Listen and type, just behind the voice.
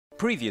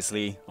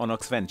Previously on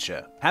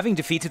Oxventure. Having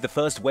defeated the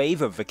first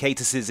wave of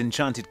Vocatus'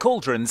 enchanted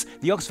cauldrons,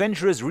 the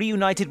Oxventurers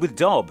reunited with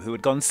Dob, who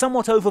had gone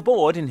somewhat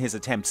overboard in his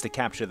attempts to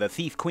capture the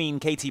thief queen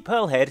Katie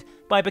Pearlhead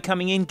by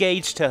becoming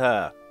engaged to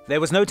her. There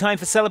was no time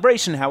for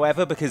celebration,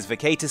 however, because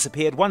Vocatus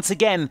appeared once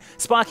again,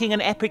 sparking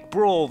an epic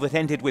brawl that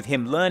ended with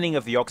him learning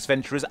of the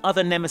Oxventurers'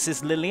 other nemesis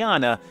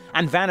Liliana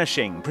and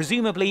vanishing,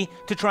 presumably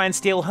to try and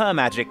steal her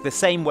magic the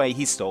same way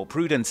he stole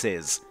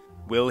Prudence's.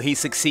 Will he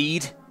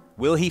succeed?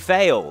 Will he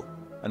fail?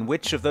 And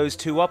which of those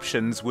two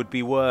options would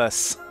be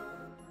worse?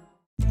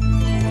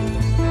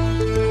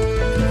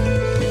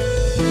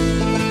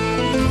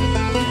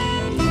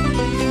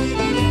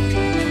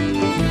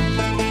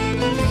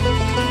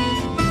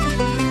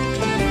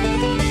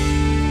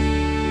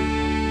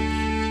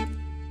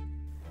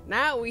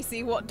 Now we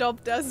see what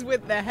Dob does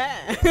with the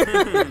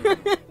hair.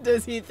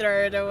 Does he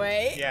throw it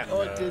away? Yeah.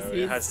 Or does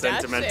he It has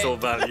stash sentimental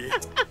it? value.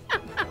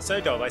 So,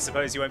 Dob, I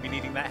suppose you won't be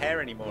needing that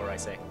hair anymore, I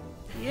say.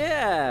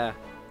 Yeah.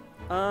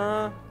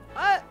 I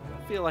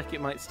feel like it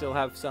might still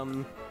have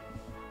some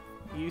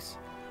use.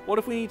 What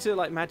if we need to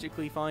like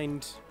magically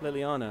find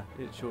Liliana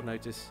at short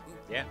notice?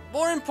 Yeah.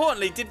 More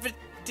importantly, did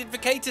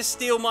Vocatus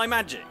steal my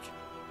magic?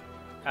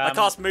 I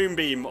cast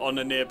Moonbeam on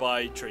a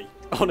nearby tree.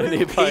 On a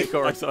nearby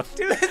horizon.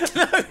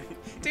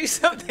 Do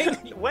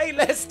something way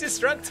less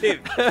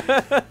destructive. Do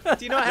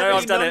you not have No, any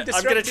I've done it.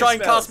 I'm going to try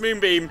and spells? cast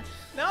Moonbeam.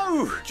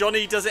 No!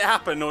 Johnny, does it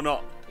happen or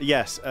not?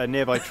 Yes, a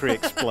nearby tree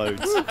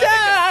explodes.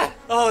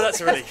 Oh, that's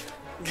a relief.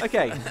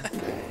 Okay.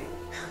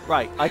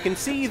 Right, I can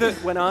see that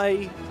when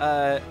I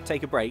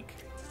take a break,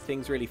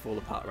 things really fall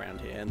apart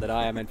around here, and that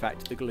I am in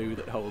fact the glue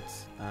that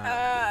holds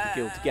the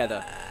guild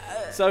together.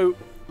 So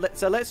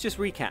let's just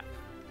recap.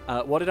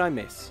 What did I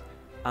miss?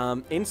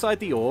 Inside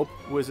the orb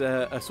was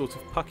a sort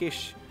of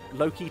puckish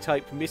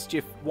Loki-type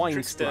mischief wine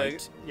Trickster,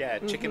 sprite. yeah,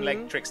 chicken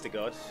leg trickster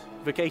god.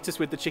 Vocatus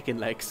with the chicken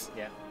legs.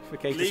 Yeah. Vocatus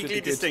with the Legally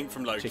good distinct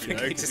from Loki, chicken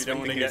though, because you don't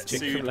want to get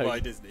Chicken sued from by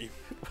Loki. Disney.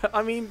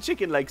 I mean,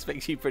 chicken legs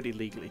makes you pretty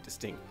legally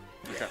distinct.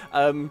 Okay.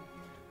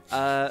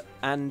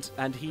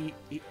 And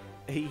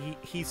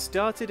he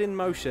started in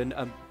motion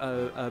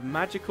a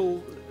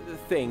magical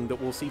thing that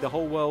will see the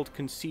whole world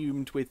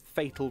consumed with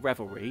fatal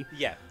revelry.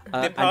 Yeah. The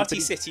and party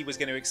he- city was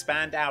going to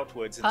expand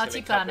outwards Party until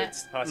it planet.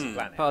 covered Party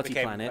planet. Party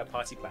Became planet. A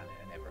party planet,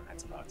 and everyone had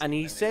to party. And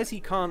he says he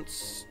can't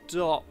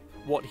stop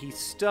what he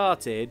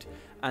started,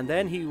 and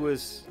then he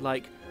was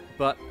like,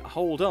 "But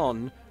hold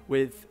on,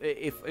 with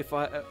if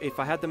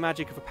I had the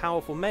magic of a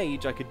powerful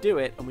mage, I could do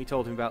it." And we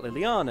told him about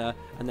Liliana,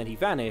 and then he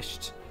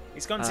vanished.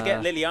 He's gone to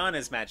get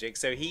Liliana's magic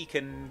so he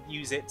can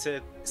use it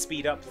to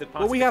speed up the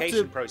Well, we have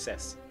partification to-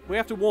 process. We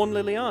have to warn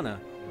Liliana.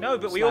 No,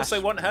 but we Slash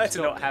also want her to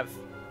stop. not have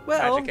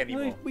Well, magic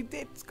anymore.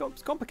 it's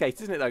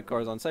complicated, isn't it, though,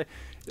 Corazon? So,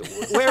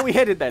 where are we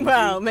headed then?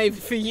 Well, maybe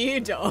for you,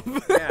 Dob.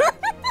 Yeah.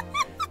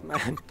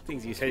 Man,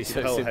 things used to be Katie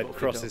so simple. Pearlhead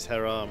crosses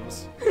her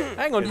arms.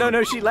 Hang on,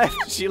 no, she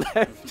left. She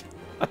left.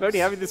 I'm only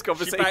having this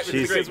conversation back with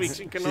the because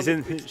we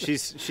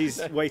drinks.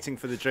 She's waiting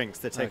for the drinks.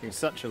 They're taking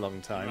such a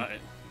long time. Right.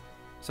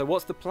 So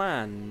what's the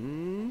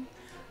plan?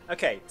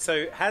 Okay,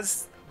 so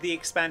has the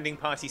expanding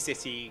party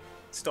city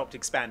stopped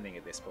expanding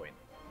at this point?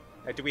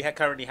 Do we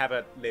currently have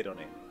a lid on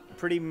it?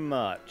 Pretty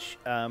much.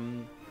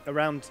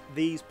 Around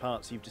these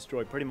parts, you've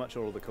destroyed pretty much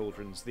all of the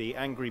cauldrons. The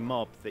angry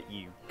mob that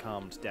you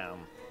calmed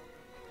down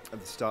at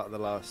the start of the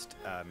last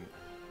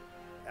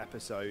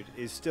episode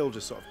is still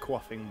just sort of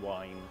quaffing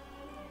wine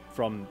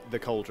from the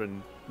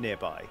cauldron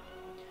nearby.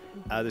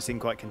 They seem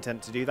quite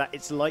content to do that.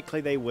 It's likely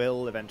they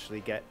will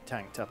eventually get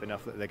tanked up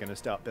enough that they're going to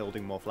start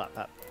building more flat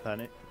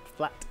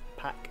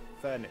pack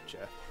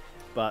furniture.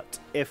 But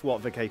if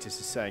what Vocatus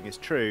is saying is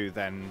true,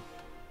 then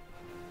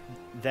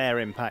their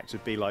impact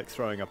would be like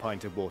throwing a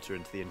pint of water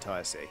into the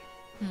entire sea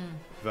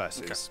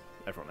versus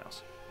everyone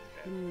else.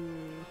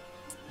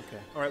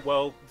 Okay. All right,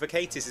 well,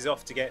 Vocatus is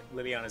off to get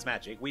Liliana's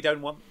magic. We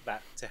don't want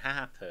that to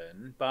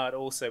happen, but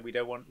also we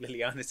don't want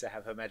Liliana to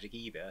have her magic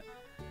either.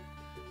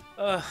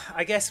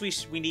 I guess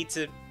we need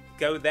to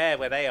go there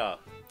where they are.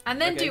 And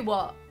then Okay. do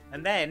what?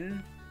 And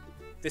then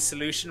the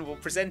solution will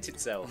present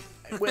itself.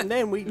 And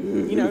then we,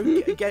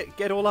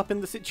 get all up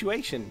in the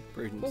situation,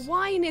 Prudence. Well,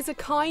 wine is a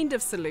kind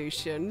of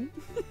solution.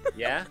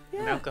 Yeah?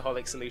 An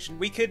alcoholic solution.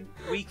 We could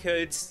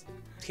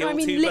kill I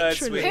mean, two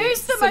birds literally. with...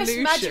 Who's the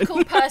Solution. most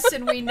magical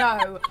person we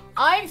know?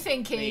 I'm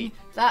thinking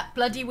that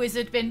bloody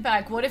wizard bin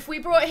bag. What if we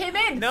brought him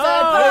in? No,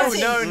 Third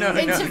party, no,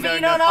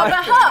 intervene no, on our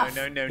behalf.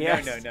 No.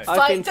 Yes. no.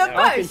 Fight them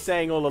I've been both.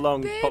 saying all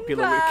along, Bin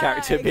popular bag.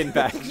 character bin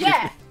bag.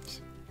 Yeah.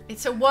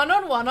 It's a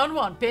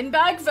one-on-one-on-one. Bin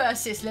bag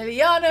versus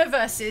Liliana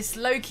versus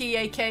Loki,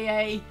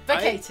 aka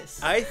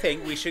Vocatus. I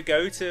think we should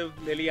go to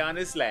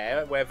Liliana's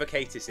lair, where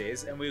Vocatus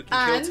is, and we can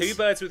And? kill two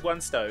birds with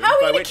one stone. How are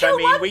we by gonna which I kill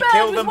mean one we bird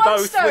kill with them one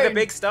both with a stone?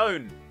 big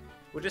stone.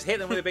 We'll just hit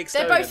them with a big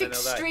stone. They're both and then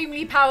they'll die.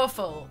 extremely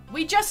powerful.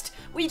 We just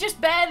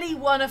barely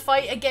won a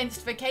fight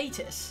against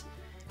Vocatus.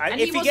 And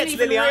and if he he wasn't gets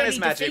even Liliana's really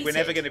magic, we're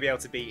never defeated. going to be able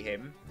to beat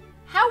him.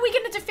 How are we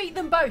going to defeat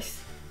them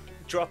both?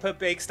 Drop a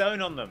big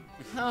stone on them.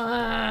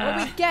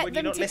 Or we get Were you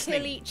them not to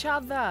listening? kill each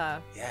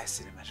other. Yes,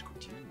 in a magical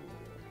duel.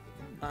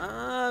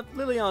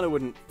 Liliana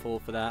wouldn't fall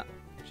for that.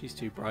 She's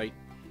too bright.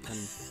 And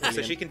So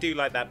brilliant. she can do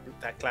like that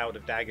cloud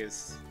of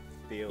daggers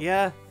deal.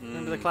 Yeah,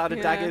 remember the cloud of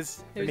Yeah.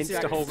 daggers? It was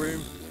Minced the whole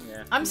room.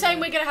 Yeah. I'm saying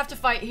we're gonna have to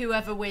fight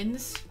whoever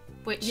wins,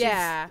 which is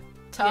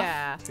tough.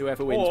 Yeah.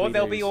 Whoever wins, Or we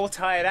they'll lose. be all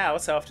tired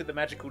out after the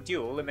magical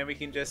duel, and then we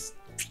can just.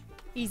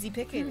 Easy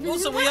picking.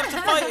 Also, we have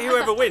to fight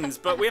whoever wins,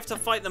 but we have to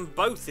fight them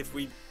both if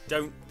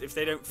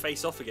they don't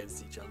face off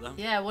against each other.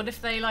 Yeah, what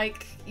if they are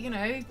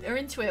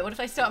into it? What if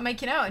they start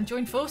making out and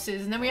join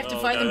forces, and then we have to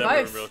fight no, them then we're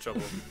in both? real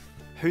trouble.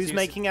 Who's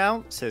making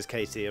out? Says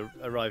Katie,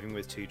 arriving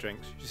with 2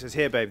 drinks. She says,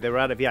 "Here, babe, they were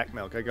out of yak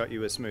milk. I got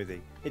you a smoothie.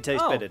 It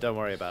tastes Oh. bitter. Don't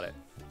worry about it."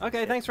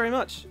 Okay, thanks very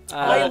much.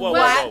 Whoa, whoa,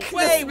 Whack whoa.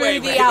 the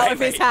smoothie out of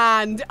his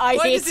hand. I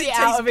Why hit does it it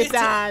out taste of his bitter?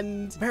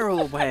 hand.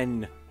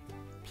 Merilwen,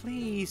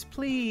 please,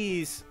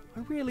 please. I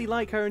really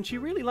like her, and she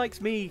really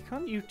likes me.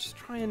 Can't you just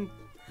try and...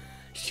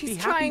 She's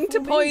happy trying for to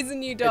me?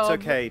 poison you, Dom.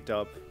 It's okay,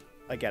 Dob.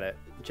 I get it.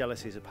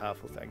 Jealousy is a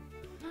powerful thing.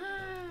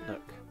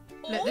 Look,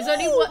 Look, there's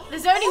only one.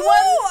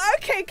 Oh,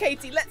 okay,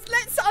 Katie.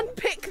 Let's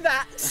unpick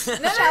that, shall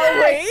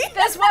we?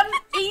 There's one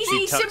She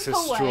easy, tucks a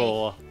simple way.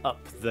 straw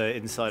up the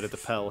inside of the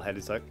pearl head.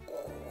 It's like,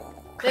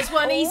 There's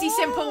one easy,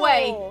 simple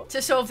way Oh.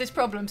 to solve this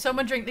problem.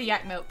 Someone drink the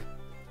yak milk.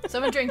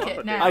 Someone drink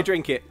it now. I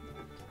drink it.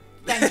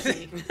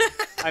 Thank you.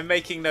 I'm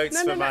making notes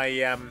No, for no, no. my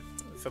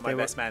They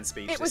were- best man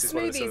speech. It was this is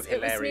one of the sort of smoothies,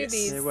 it was hilarious.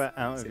 smoothies. they were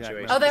out of yak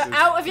Situation. milk. Oh, they're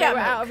out of They yak were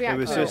milk. out of yak It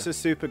was milk. just a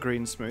super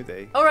green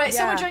smoothie. All right,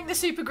 someone Yeah. drink the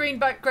super green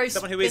gross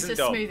Someone who bitter isn't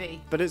Dom. smoothie.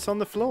 But it's on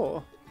the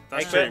floor.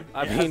 That's Egbert, true.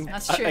 I mean,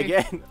 That's true.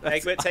 again...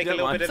 Egbert, take a I don't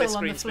little mind. bit of Full this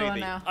on green the floor smoothie.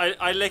 now.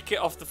 I lick it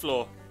off the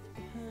floor.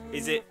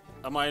 Is it?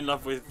 Am I in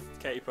love with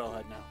Katie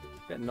Pearlhead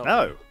now?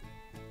 No.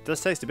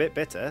 Does taste a bit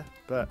bitter,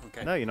 but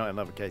Okay. no, you're not in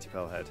love with Katie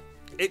Pearlhead.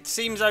 It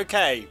seems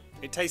okay.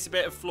 It tastes a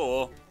bit of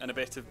floor and a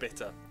bit of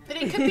bitter. But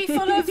it could be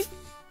full of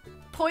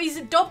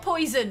poison, dog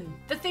poison,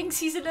 the things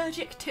he's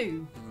allergic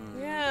to.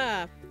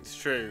 Yeah. It's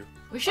true.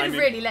 We should have I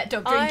mean- really let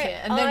Dog drink it,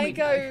 and then I we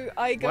go.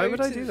 Why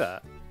would I to- do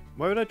that?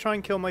 Why would I try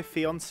and kill my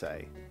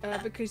fiance?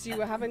 Because you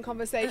were having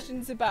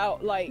conversations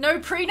about like No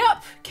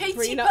prenup,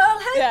 Katie prenup.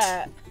 Pearlhead.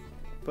 Yeah.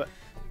 But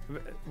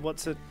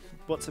what's a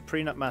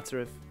prenup matter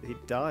if he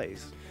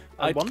dies?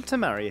 I I'd- want to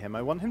marry him.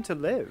 I want him to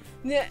live.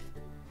 Yeah.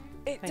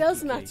 It Thank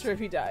does you, matter Katie. if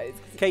he dies.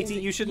 'cause it Katie,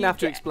 means you that shouldn't have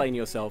to get- explain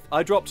yourself.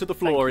 I drop to the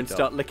floor you, and Dom.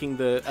 start licking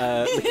the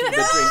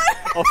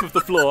drink off of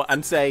the floor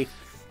and say,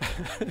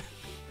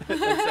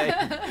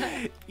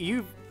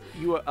 you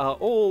are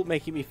all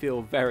making me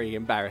feel very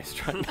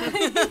embarrassed right now.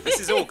 This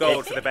is all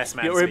gold for the best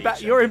man You're,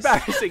 speech. you're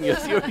embarrassing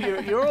yourself.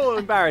 You're all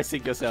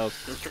embarrassing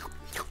yourselves.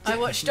 I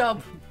watched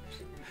Dob.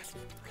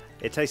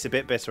 It tastes a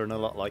bit bitter and a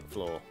lot like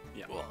floor.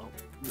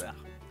 Yeah.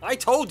 I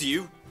told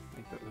you. I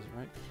think that was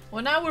right.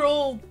 Well, now we're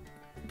all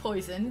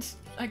poisoned.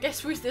 I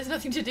guess there's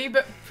nothing to do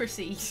but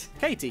proceed.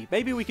 Katie,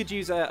 maybe we could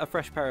use a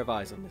fresh pair of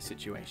eyes on this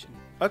situation.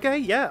 Okay,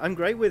 yeah, I'm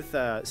great with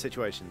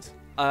situations.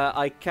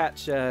 I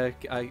catch, and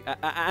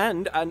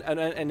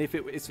if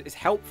it's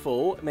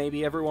helpful,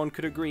 maybe everyone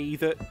could agree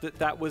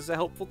that was a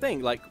helpful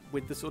thing, like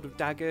with the sort of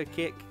dagger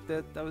kick.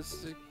 That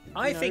was.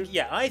 I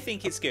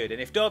think it's good,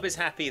 and if Dob is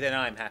happy, then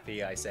I'm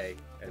happy. I say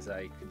as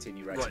I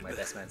continue writing my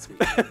best man speech.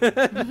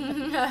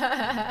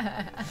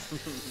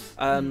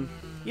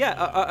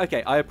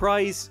 Okay. I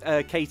apprise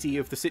Katie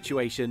of the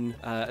situation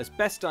as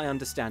best I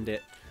understand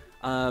it.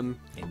 In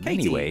Katie,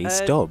 many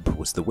ways, Dob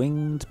was the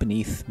winged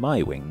beneath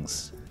my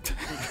wings,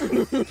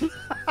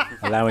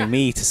 allowing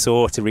me to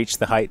soar to reach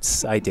the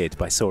heights I did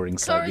by soaring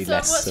slightly Corazon,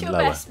 less what's and your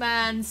lower. best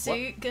man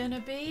suit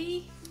gonna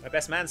be? My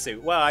best man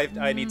suit. Well, I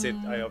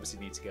obviously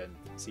need to go and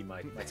see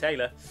my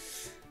tailor.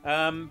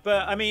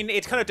 But I mean,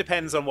 it kind of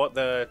depends on what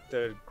the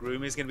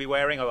groom is going to be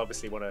wearing. I'll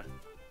obviously want to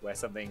wear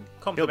something He'll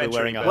be complimentary.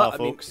 wearing a but Well, half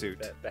I mean- orc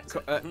suit.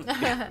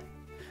 better.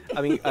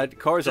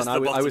 Corazon, Just the I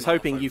was bottom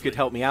hoping half, you could okay.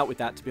 help me out with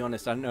that. To be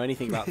honest, I don't know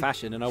anything about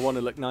fashion, and I want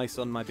to look nice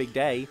on my big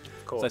day.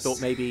 Of course. So I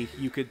thought maybe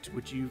you could.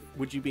 Would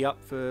you be up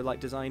for like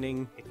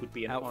designing It would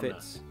be an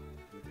outfits? honor.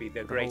 It would be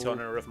the great whole-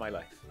 honor of my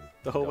life.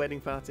 The whole Dob.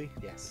 wedding party.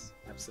 Yes,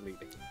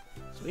 absolutely.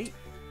 Sweet.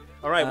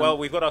 All right, well,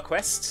 we've got our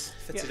quest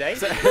for today.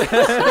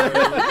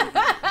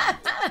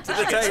 To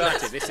the Get tailor.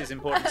 started. This is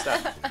important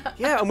stuff.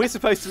 Yeah, and we're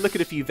supposed to look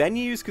at a few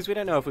venues because we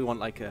don't know if we want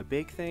like a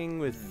big thing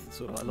with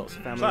sort of like lots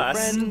of family and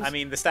Plus, friends. I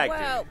mean, the stag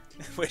Well-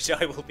 do, which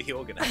I will be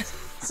organising.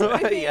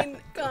 I mean, Yeah.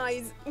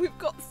 guys, we've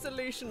got the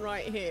solution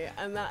right here,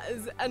 and that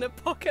is an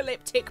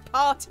apocalyptic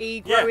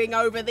party Yeah. growing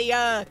over the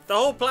earth. The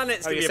whole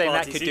planet's Oh, gonna you're be a saying that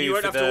party, could so do you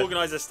won't for have to the-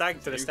 organise a stag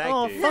For the do. stag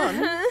Oh, do.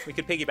 fun! We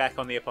could piggyback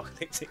on the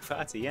apocalyptic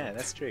party. Yeah,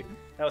 that's true.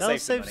 That'll That'll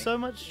save save some so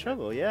much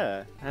trouble.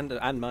 Yeah.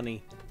 and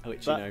money,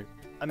 which But, you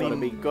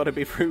know, I gotta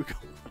be frugal.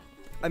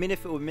 I mean,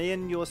 if it were me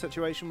in your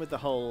situation with the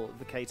whole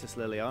Vocatus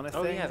Liliana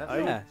Oh, thing, yeah, that's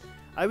Yeah,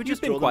 I would you've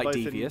just been draw them quite both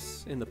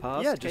devious in the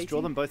past. Yeah, just draw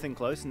Katie. them both in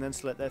close and then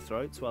slit their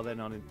throats while they're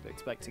not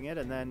expecting it,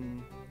 and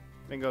then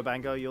bingo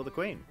bango, you're the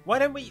queen. Why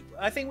don't we?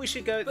 I think we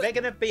should go. They're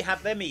going to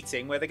have their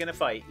meeting where they're going to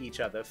fight each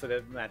other for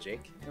the magic,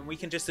 and we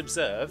can just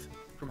observe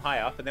from high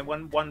up. And then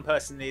when one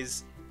person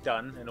is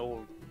done and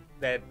all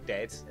they're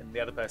dead, and the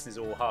other person is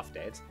all half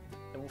dead,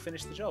 then we'll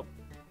finish the job.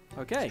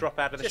 Okay. Just drop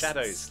out of the Just-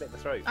 shadows, slit the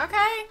throat.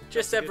 Okay.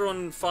 Just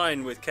everyone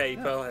fine with Katie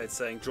Pearlhead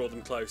saying draw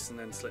them close and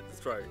then slit the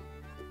throat.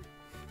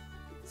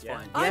 It's Yeah.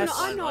 fine.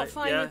 I'm not right?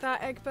 fine Yeah. with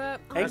that, Egbert.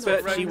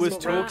 Egbert, what she Romans- was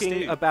what Romans talking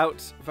do.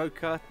 about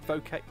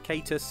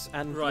Vocatus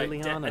and Right,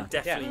 Liliana. and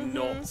definitely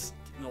not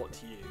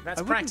you. That's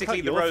I wouldn't practically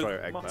cut the your rogue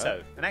throat, Egbert.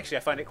 motto. And actually,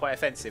 I find it quite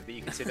offensive that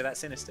you consider that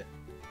sinister.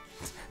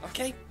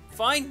 Okay,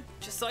 fine.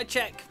 Just so I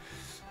check.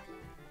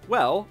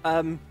 Well,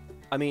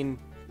 I mean,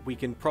 we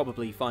can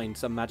probably find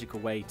some magical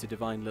way to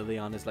divine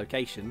Liliana's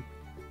location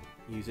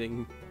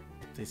using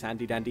this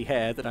handy-dandy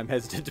hair that I'm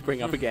hesitant to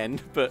bring up again,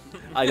 but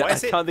I Why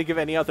is it- can't think of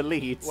any other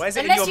leads. Why is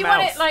it in Unless your you mouth?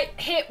 want it like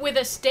hit with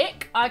a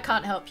stick, I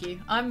can't help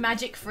you. I'm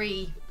magic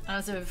free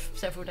as of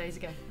several days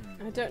ago.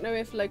 I don't know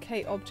if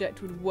locate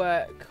object would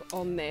work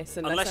on this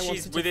unless I Unless wanted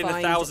she's to within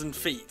find... 1,000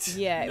 feet.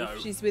 Yeah, No.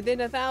 if she's within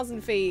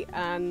 1,000 feet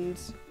and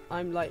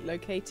I'm like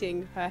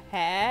locating her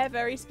hair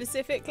very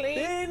specifically.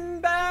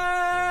 Bin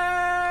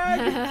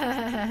bag!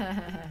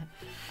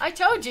 I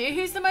told you,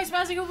 who's the most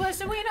magical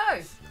person we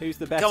know? Who's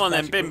the best? Come on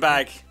then, magical- bin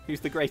bag.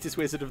 Who's the greatest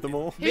wizard of them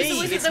all? Who's the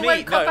wizard It's that me.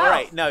 won't No, cop all out?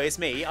 right. No, it's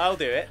me. I'll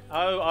do it.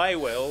 Oh, I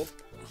will.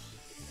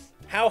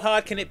 How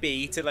hard can it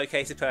be to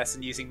locate a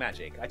person using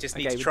magic? I just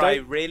need Okay, to but try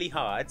don't- really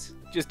hard.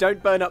 Just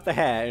don't burn up the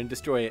hair and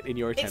destroy it in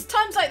your It's attempt.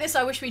 times like this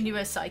I wish we knew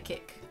a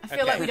psychic. I feel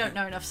Okay. like we don't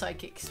know enough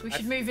psychics. We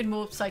should move in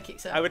more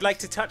psychics. I would like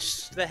to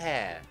touch the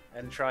hair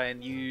and try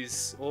and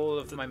use all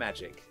of my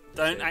magic.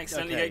 Don't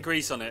accidentally Okay. get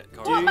grease on it.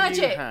 Coral. What Do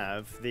magic? you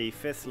have the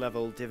 5th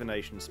level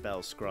divination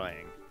spell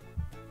Scrying?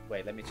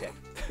 Wait, let me check.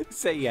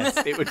 Say yes,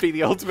 it would be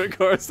the ultimate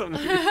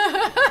correspondence.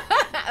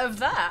 Of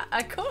that,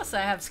 of course I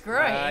have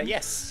scrying.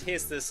 Yes,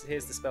 here's the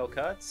spell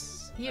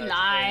cards. You You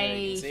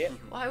lie. can see it.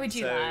 Why would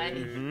you So-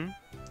 lie?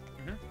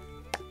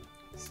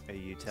 Are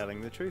you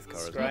telling the truth,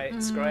 Corazon?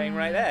 Scrying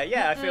right there.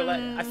 Yeah, I feel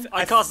like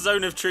I cast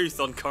Zone of Truth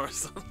on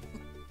Coruscant.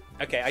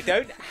 Okay, I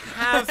don't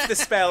have the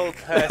spell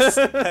per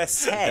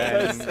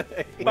se, With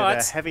a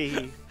but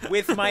heavy...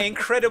 with my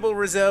incredible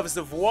reserves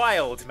of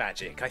wild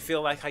magic, I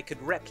feel like I could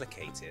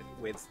replicate it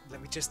with.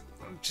 Let me just.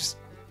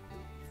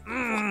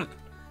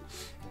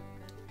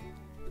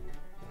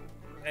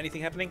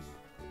 Anything happening?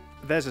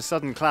 There's a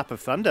sudden clap of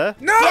thunder.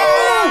 No!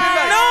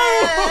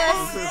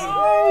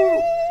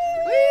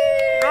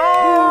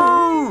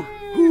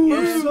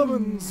 Who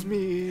summons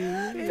me?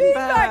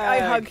 Back, I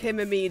hug him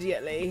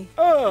immediately.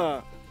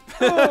 Ah!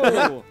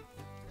 Oh!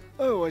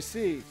 Oh, I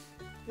see.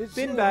 It's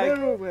Bin bag.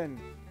 Whirlwind.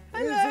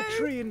 Is a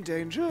tree in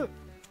danger?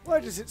 Why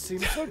does it seem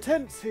so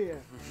tense here?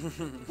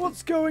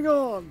 What's going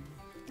on?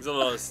 There's a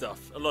lot of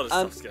stuff. A lot of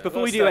stuff's going.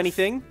 Before we do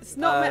anything, It's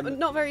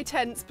not very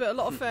tense, but a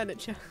lot of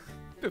furniture.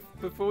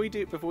 before we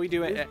do it, Is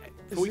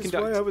before we this why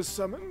I conduct was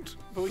summoned?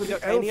 before we For the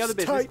conduct any elf's other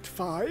business, tight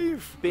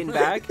 5? bin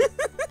bag,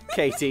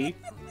 Katie,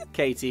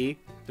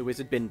 the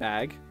wizard bin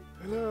bag.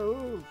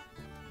 Hello.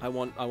 I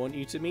want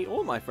you to meet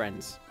all my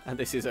friends, and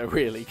this is a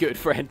really good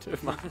friend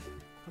of mine.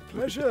 A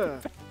pleasure.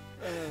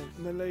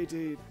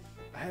 Milady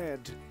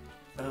Head.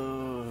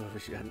 Oh, I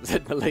wish you hadn't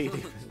said milady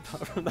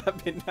apart from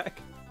that bin bag.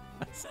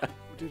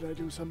 Did I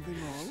do something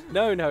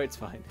wrong? No, it's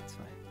fine. It's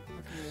fine.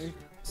 Okay.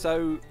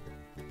 So,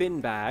 bin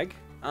bag,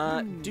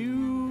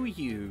 do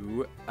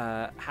you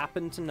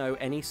happen to know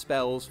any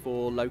spells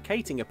for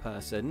locating a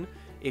person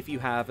if you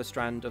have a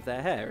strand of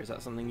their hair? Is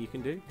that something you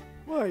can do?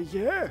 Why,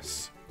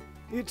 yes.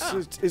 It's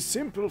a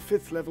simple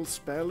 5th level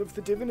spell of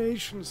the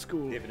divination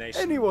school.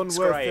 Divination. Anyone worth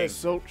their Scrying.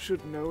 salt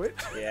should know it.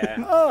 Yeah.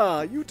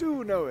 Ah, you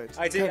do know it.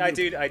 I do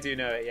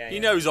know it. Yeah. He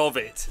yeah. knows of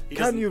it. He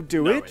Can doesn't you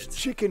do know it,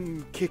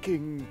 chicken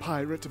kicking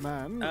pirate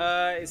man?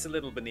 It's a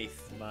little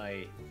beneath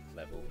my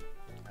level.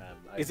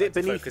 Is it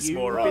beneath focus you,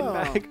 more bin on?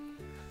 bag?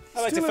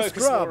 I like Still to a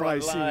focus scrub, more on I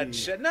see.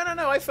 large.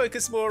 No. I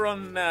focus more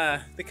on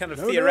the kind of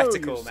No, no,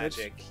 theoretical you said-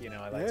 magic. You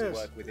know, I like to Yes.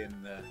 work within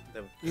the.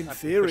 In I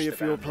theory, push the if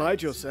you applied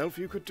boundaries. yourself,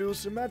 you could do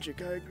some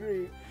magic. I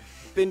agree.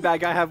 Bin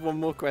bag, I have one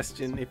more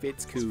question if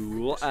it's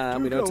cool. We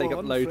don't go take up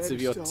on, loads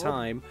of your French dog.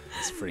 time.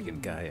 This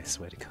friggin' guy, I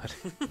swear to God.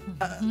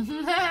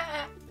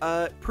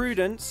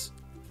 Prudence,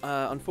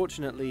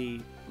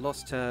 unfortunately,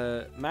 lost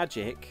her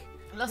magic.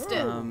 Lost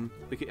it.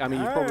 Because, I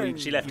mean, you probably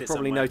She left you it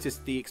probably somewhere.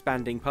 noticed the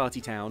expanding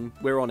party town.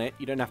 We're on it.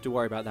 You don't have to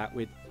worry about that.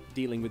 We're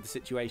dealing with the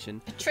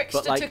situation. A trickster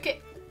but, like, took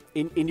it.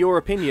 In your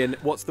opinion,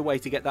 what's the way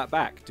to get that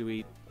back?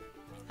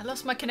 I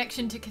lost my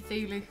connection to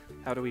Cthulhu.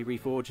 How do we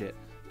reforge it?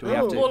 Do we Oh.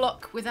 have to?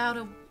 Warlock without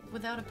a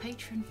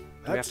patron. Do we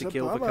have That's to a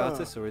kill bummer.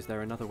 Vocatus, or is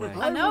there another way?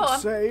 I I know, would I'm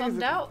say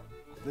bummed that- out.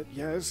 That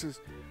yes, as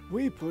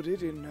we put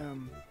it in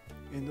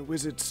the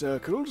wizard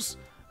circles.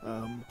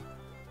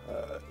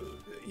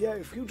 Yeah,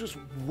 if you just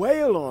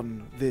wail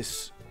on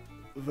this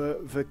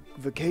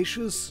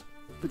Vocatus,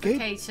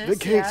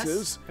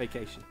 Vocatus,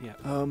 Vacation.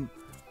 Yeah.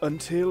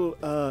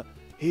 until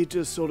he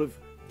just sort of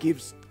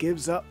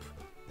gives up.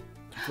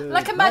 the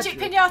like a magic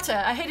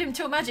pinata. I hit him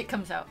till magic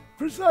comes out.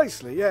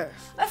 Precisely, yes.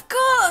 Of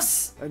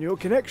course. And your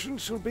connection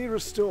shall be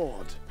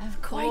restored.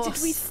 Of course. Why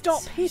did we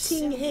stop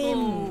hitting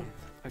him?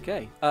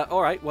 Okay.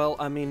 All right. Well,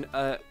 I mean,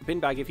 bin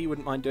bag, if you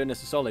wouldn't mind doing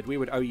us a solid, we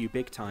would owe you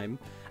big time.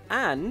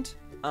 And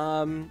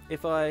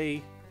if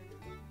I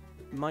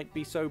might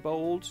be so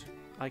bold,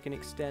 I can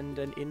extend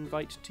an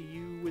invite to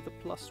you with a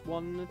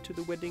 +1 to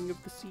the wedding of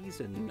the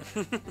season.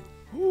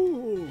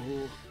 Ooh.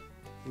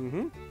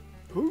 Mm-hmm.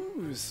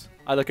 Whose?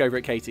 I look over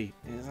at Katie.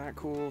 Is that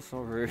cool?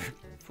 Sorry.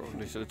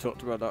 Probably should have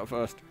talked about that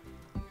first.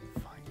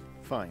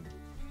 Fine.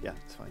 Yeah,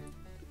 it's fine.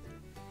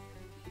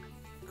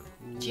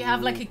 Do you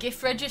have like a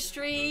gift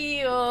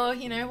registry, or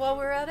while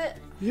we're at it?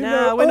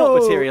 We're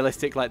not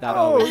materialistic like that,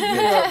 are we?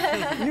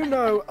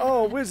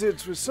 Our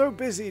wizards were so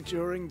busy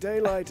during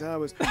daylight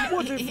hours.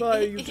 What if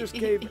I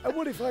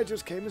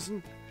just came as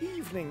an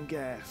evening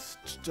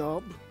guest,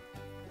 Dob?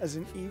 As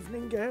an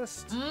evening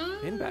guest?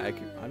 Pinbag,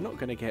 I'm not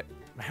going to get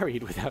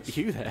married without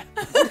you there.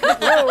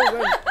 Well,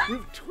 then,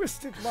 you've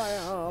twisted my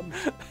arm.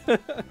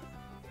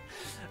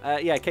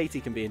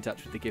 Katie can be in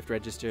touch with the gift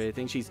register. I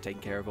think she's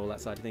taking care of all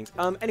that side of things.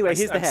 Anyway,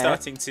 here's the hair. I'm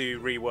starting to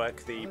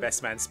rework the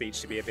best man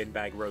speech to be a bin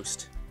bag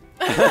roast.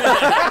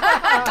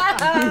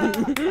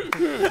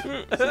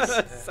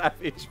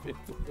 Savage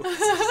people.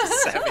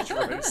 Savage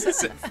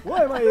roast.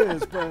 Why are my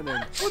ears burning?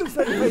 What is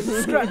that faint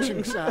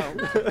scratching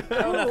sound?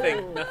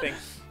 Oh, nothing.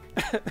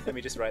 Let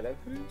me just write that.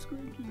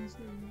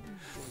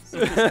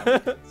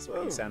 That's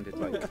what it sounded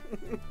like.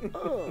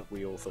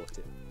 We all thought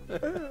it.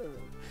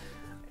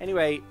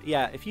 Anyway,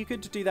 if you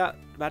could do that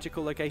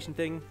magical location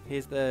thing,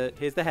 here's the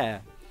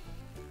hair.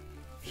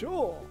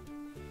 Sure.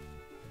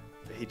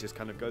 He just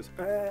kind of goes.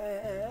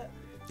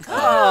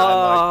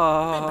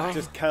 Oh.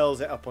 Just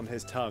curls it up on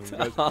his tongue.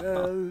 And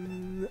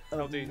goes,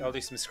 I'll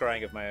do some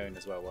scrying of my own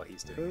as well while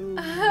he's doing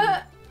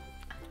well.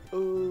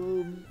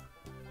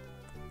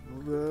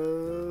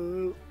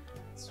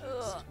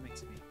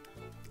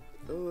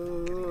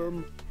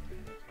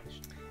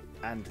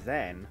 And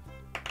then.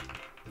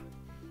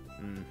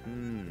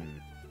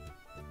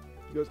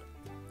 He goes,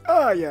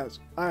 yes,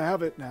 I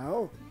have it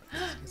now.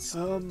 What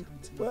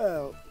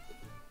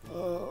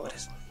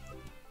is it?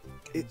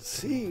 It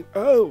seems.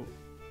 Oh,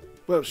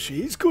 well,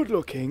 she's good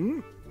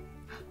looking.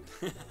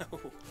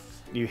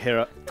 You hear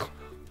it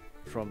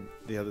from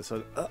the other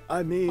side.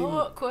 I mean,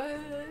 Awkward.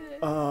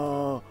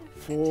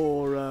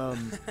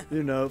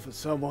 for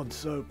someone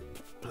so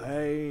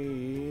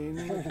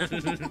plain.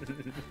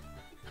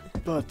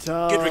 But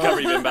Good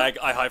recovery, bin bag.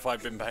 I high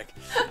five bin bag.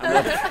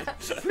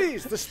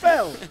 please, the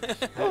spell.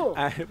 Oh.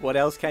 What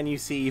else can you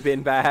see,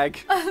 bin bag?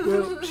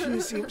 Well,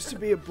 she seems to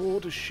be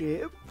aboard a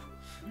ship.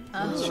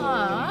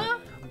 Also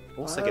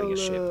getting a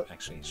ship,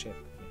 actually. A ship.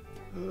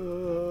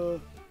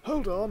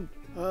 Hold on.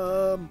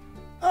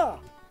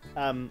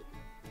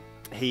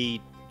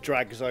 He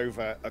drags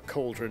over a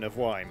cauldron of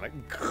wine. Like,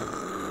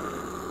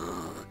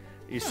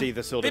 you see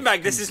the sort Bin of.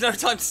 bag, this is no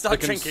time to start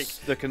drinking.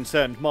 The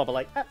concerned mob are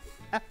like.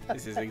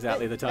 This is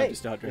exactly the time to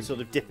start drinking.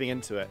 Sort of dipping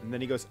into it, and then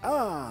he goes,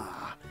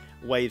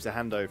 waves a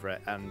hand over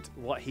it, and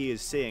what he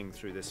is seeing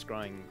through this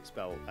scrying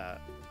spell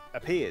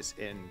appears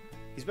in.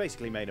 He's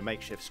basically made a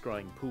makeshift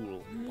scrying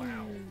pool.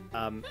 Wow.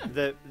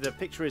 The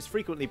picture is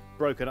frequently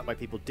broken up by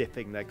people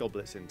dipping their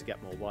goblets in to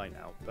get more wine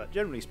out, but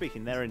generally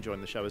speaking, they're enjoying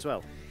the show as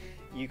well.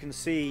 You can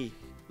see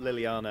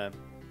Liliana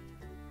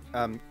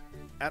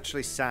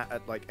actually sat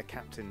at like a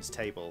captain's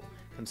table,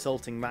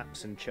 consulting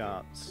maps and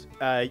charts.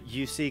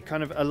 You see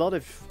kind of a lot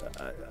of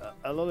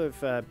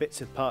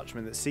bits of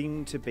parchment that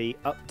seem to be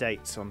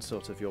updates on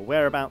sort of your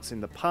whereabouts in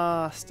the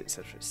past,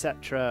 etc.,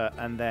 etc.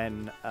 And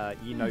then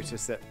you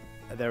notice that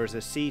there is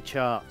a sea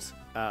chart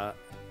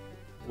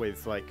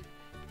with like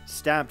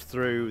stabbed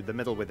through the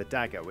middle with a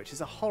dagger, which is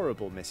a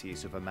horrible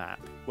misuse of a map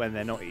when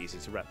they're not easy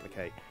to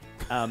replicate.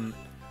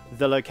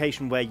 The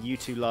location where you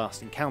two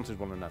last encountered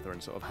one another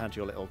and sort of had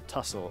your little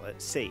tussle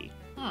at sea.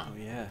 Oh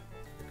yeah.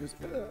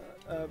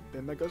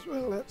 Bimba goes,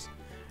 well,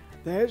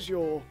 there's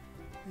your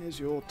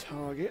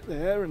target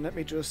there, and let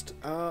me just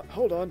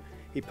hold on.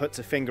 He puts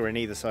a finger in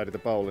either side of the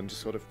bowl and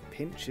just sort of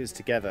pinches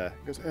together.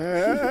 Goes,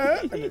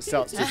 and it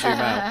starts to zoom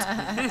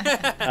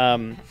out.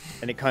 And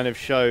it kind of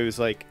shows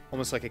like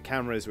almost like a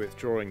camera is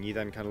withdrawing. You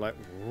then kind of like,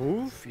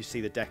 woof, you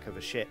see the deck of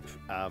a ship.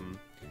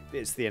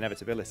 It's the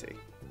inevitability,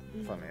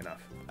 funnily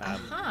enough.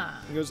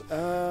 He goes,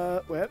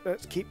 well,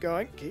 let's keep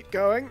going.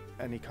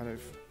 And he kind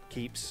of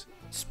keeps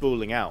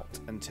spooling out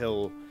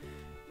until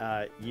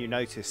you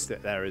notice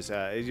that there is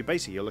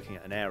you're looking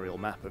at an aerial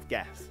map of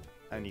Geth,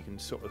 and you can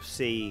sort of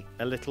see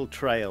a little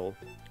trail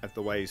of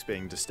the waves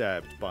being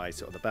disturbed by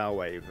sort of the bow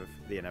wave of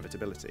the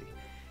inevitability.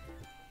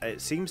 It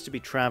seems to be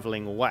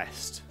travelling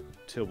west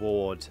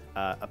toward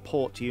a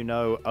port you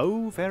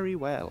know very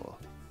well.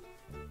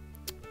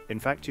 In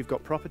fact, you've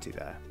got property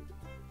there.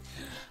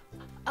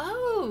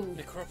 Oh!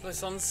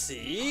 Necropolis on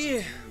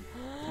Sea?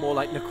 More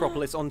like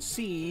Necropolis on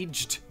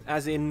Sieged,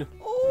 as in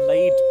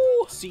laid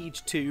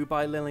siege to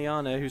by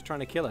Liliana, who's trying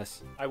to kill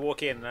us. I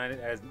walk in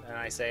and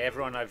I say,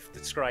 everyone, I've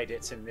described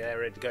it, and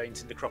they're going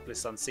to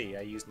Necropolis on Sea.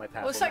 I used my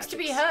powerful Well, it sucks to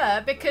be magics.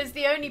 her, because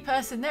the only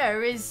person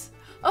there is...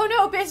 Oh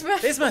no,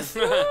 Bismuth! Bismuth!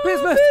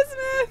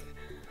 Bismuth!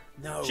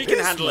 No. She can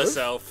handle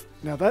herself.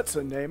 Now that's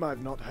a name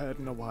I've not heard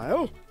in a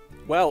while.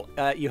 Well,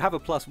 you have a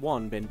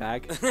 +1, bin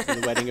bag, for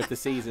the wedding of the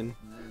season.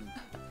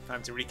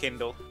 Time to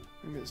rekindle.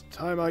 Maybe it's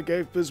time I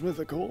gave Bismuth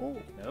a call.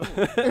 No.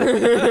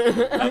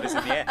 Love is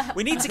in the air.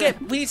 We need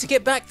to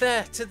get back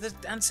there to the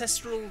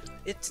ancestral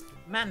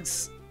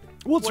manse.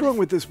 What's wrong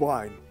with this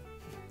wine?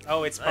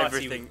 Oh, it's party.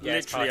 Everything. Yeah,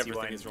 it's Literally party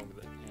everything wine. is wrong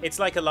with it. It's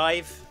like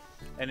alive,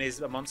 and is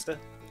a monster.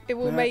 It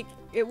will make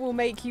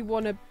you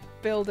want to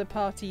build a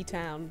party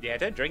town. Yeah,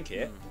 don't drink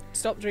it.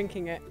 Stop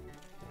drinking it.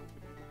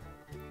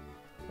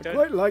 I'd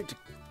quite like to.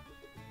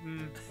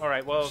 All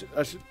right. Well.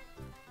 I should.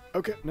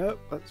 Okay. No.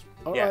 That's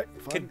all yeah. right.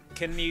 Fine.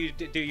 Can you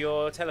do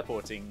your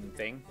teleporting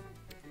thing?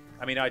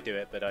 I mean, I do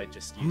it, but I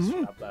just use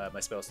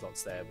my spell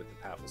slots there with the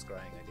powerful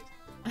scrying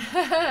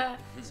I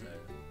did. So.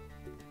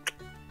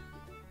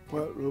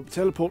 Well, we'll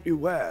teleport you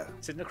where?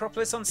 To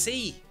Necropolis on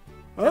Sea.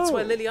 That's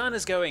where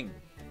Liliana's going.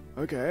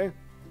 Okay.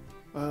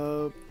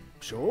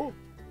 Sure.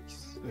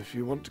 If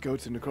you want to go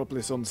to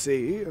Necropolis on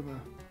Sea,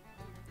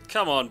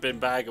 Come on,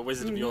 Binbag, a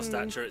wizard of your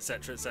stature,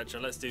 etc., etc.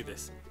 Let's do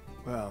this.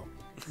 well,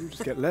 you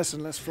just get less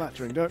and less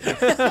flattering, don't you?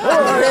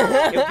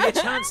 It'll be a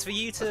chance for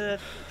you to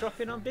drop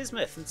in on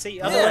Bismuth and see.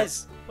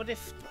 Otherwise, what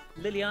if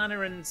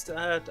Liliana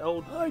and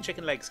old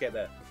chicken legs get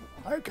there?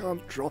 I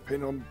can't drop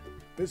in on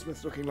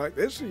Bismuth looking like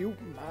this. Are you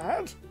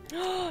mad?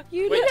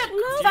 You Wait,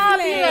 look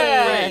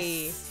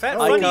fabulous.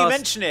 Funny you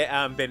mention it,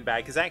 Binbag,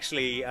 because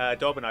actually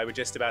Dob and I were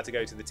just about to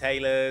go to the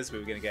tailors. We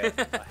were going to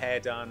get our hair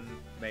done.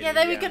 Maybe, Yeah,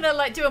 they were gonna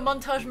like do a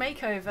montage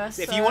makeover.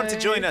 If you want to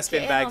join us,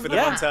 get in Binbag, on for the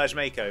that. montage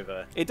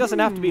makeover. It doesn't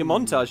have to be a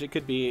montage. It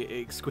could be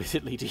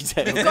exquisitely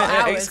detailed. Got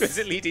hours.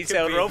 Exquisitely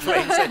detailed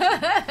role-playing session.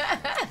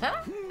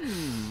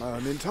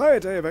 An entire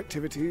day of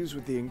activities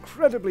with the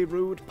incredibly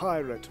rude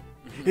pirate.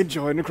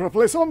 Enjoy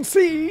Necropolis on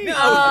Sea! And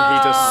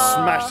he just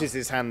smashes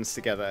his hands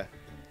together.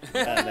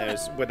 And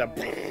there's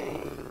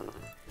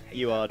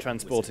you are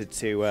transported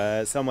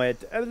to somewhere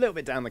a little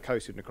bit down the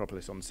coast of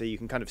Necropolis on Sea. You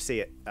can kind of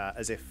see it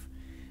as if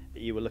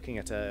you were looking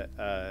at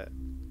a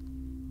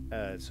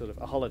sort of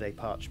a holiday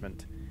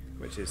parchment,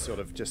 which is sort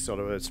of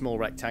a small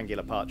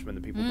rectangular parchment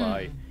that people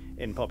buy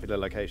in popular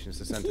locations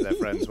to send to their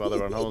friends while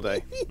they're on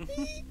holiday.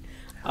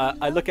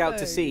 I look out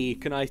to sea.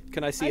 Can I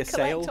see a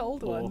sail?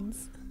 Old or-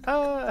 ones.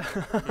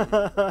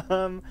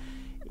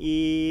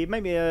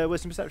 Maybe a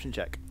wisdom perception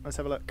check. Let's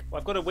have a look. Well,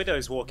 I've got a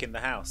widow's walk in the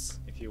house.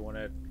 If you want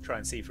to try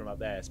and see from up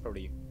there, it's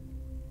probably.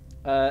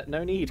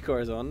 No need,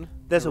 Corazon.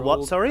 There's I a what,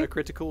 rolled sorry? A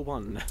critical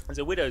one. There's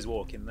a widow's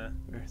walk in the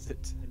Where is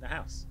it?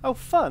 house. Oh,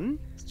 fun!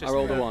 It's just I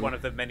rolled a one. one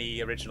of the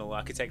many original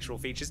architectural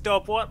features.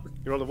 Dob, what?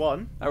 You rolled a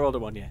 1. I rolled a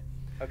one, yeah.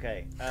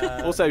 Okay.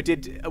 Also,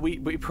 we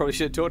probably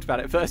should have talked about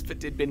it first, but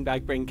did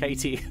Binbag bring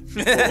Katie?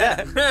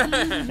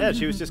 yeah,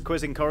 she was just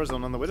quizzing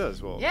Corazon on the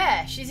Widow's Walk.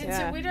 Yeah, she's into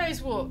Yeah.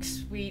 widow's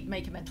walks. We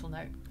make a mental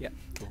note. Yeah,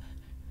 cool.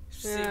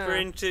 Super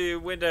into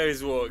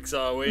Widow's Walks,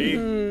 are we?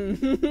 You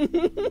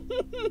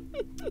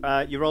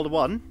rolled a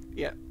 1.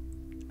 Yeah.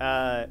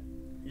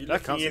 You're I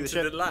can't looking see the into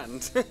ship. the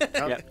land.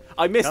 Yeah.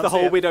 I missed Can't the see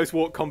whole it. Widow's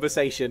Walk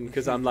conversation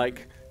because I'm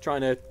like trying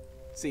to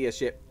see a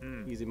ship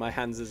using my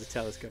hands as a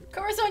telescope.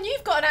 Corazon,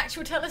 you've got an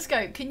actual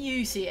telescope. Can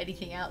you see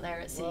anything out there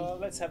at sea? Well,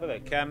 let's have a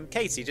look.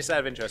 Katie, just out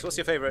of interest, what's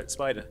your favourite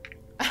spider?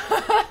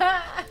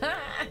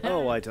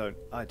 Oh, I don't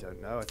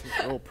know. I think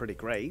they're all pretty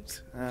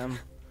great.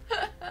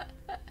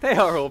 They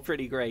are all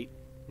pretty great.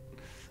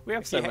 We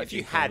have If so you, much if you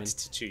in had common.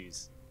 to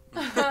choose.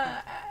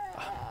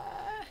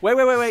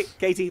 Wait,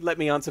 Katie, let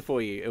me answer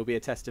for you. It'll be a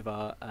test of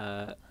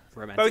our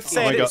romantic. Both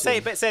say, my it, God. say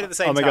it at the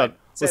same Oh my time. god.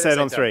 Let's say it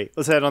on 3.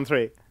 Let's say it on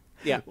 3.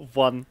 Yeah.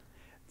 1,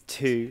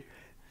 2,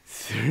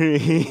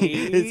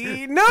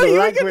 3. No, you were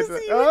Black going to with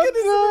see.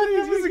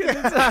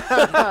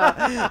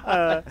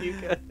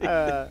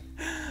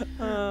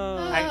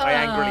 I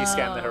angrily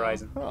scan the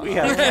horizon. We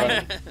have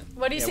fun.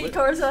 What do you see,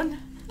 Corazon?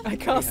 I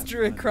cast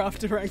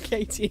Druidcraft around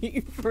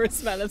Katie for a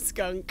smell of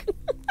skunk.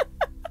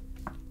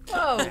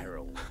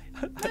 Whoa,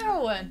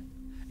 heroin.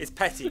 It's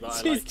petty, but I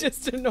She's like it.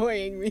 just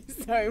annoying me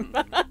so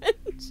much.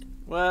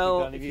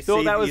 Well, And if if you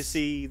thought that was you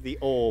see the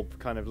orb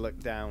kind of look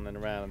down and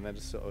around and then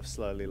just sort of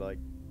slowly like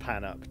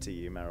pan up to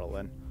you, Meryl,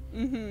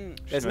 then.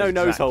 there's She no knows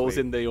nose exactly- holes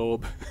in the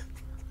orb.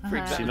 For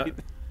Uh-huh. She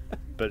exactly.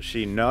 but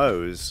she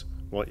knows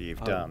what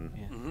you've done.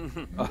 Yeah.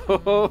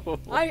 Oh.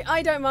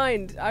 I don't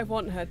mind. I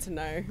want her to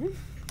know.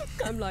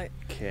 I'm like,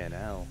 Fucking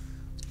hell.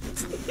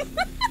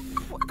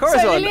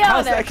 Corazon, Liliana,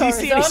 how's that? Can you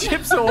see any Corazon?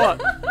 ships or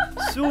what?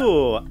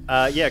 So,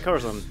 yeah,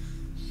 Corazon,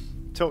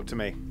 talk to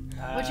me.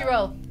 What'd you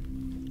roll?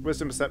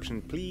 Wisdom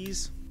perception,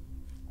 please.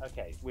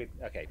 Okay,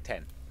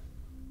 10.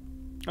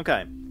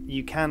 Okay,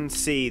 you can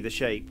see the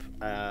shape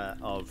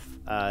of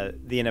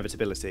the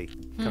inevitability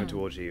coming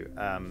towards you.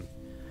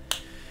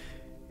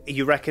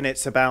 You reckon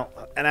it's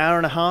about an hour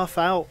and a half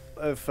out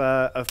of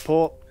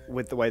port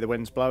with the way the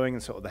wind's blowing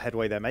and sort of the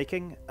headway they're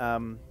making.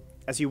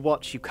 As you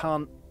watch, you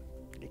can't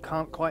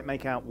quite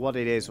make out what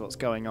it is, what's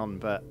going on,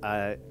 but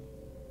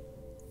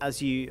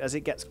as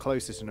it gets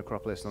closer to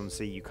Necropolis on the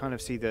Sea, you kind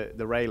of see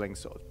the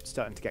railings sort of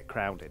starting to get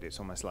crowded. It's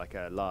almost like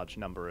a large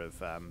number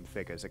of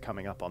figures are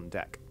coming up on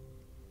deck,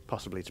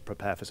 possibly to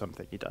prepare for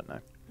something you don't know.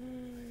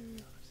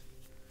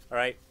 All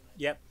right.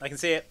 Yep, I can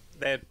see it.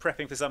 They're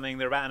prepping for something.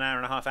 They're about an hour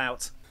and a half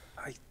out.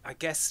 I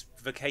guess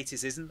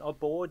Vocatus isn't on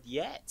board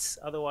yet.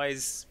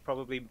 Otherwise,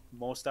 probably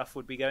more stuff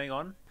would be going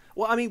on.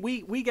 Well, I mean,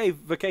 we gave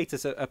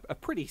Vocatus a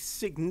pretty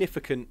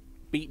significant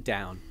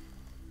beatdown.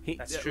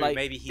 That's true. Like,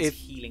 Maybe he's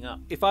healing up.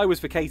 If I was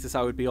Vocatus,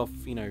 I would be off,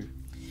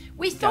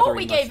 We thought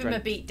we gathering my gave him a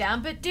strength.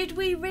 beatdown, but did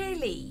we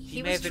really?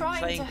 He may was have been trying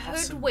playing to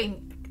possum.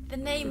 hoodwink the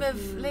name of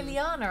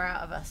Liliana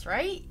out of us,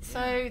 right?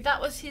 So that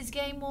was his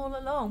game all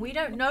along. We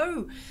don't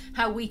know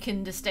how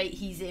weakened a state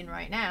he's in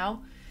right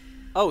now.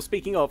 Oh,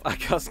 speaking of, I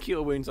cast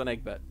Cure Wounds on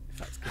Egbert. If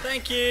that's good.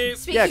 Thank you.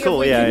 Speaking Yeah,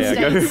 cool. Of Yeah,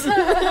 weakened go. states.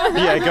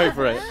 Yeah, go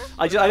for it.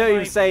 I don't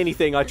even say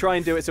anything. I try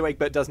and do it so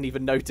Egbert doesn't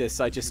even notice.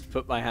 I just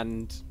put my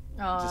hand,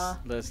 Aw.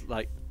 just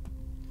like.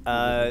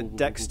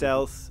 Deck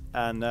stealth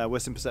and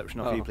wisdom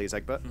perception off you, Oh. please,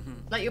 Egbert.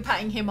 Like you're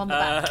patting him on the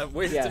back.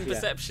 Wisdom Yeah.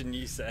 perception,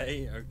 you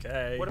say?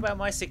 Okay. What about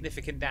my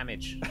significant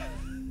damage?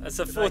 That's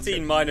a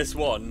 14 minus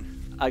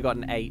 1. I got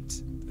an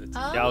 8.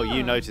 Oh,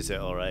 you notice it,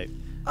 all right.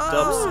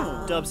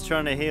 Dub's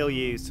trying to heal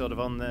you, sort of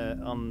on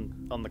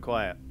the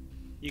quiet.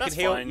 You That's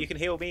can heal. fine. You can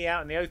heal me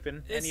out in the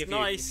open. It's Any of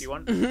nice. you,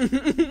 if you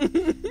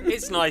want.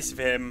 It's nice of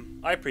him.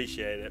 I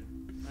appreciate it.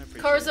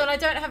 Corazon, I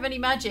don't have any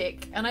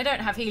magic, and I don't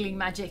have healing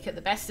magic at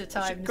the best of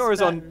times.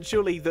 Corazon,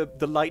 surely the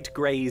light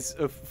greys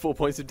of 4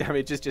 points of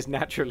damage is just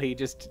naturally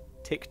just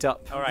ticked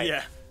up All right.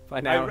 Yeah. by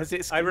now. I Has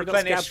it I got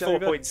replenished scabbed 4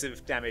 over? points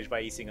of damage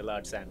by eating a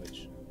large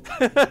sandwich.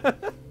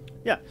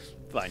 Yeah,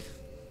 fine.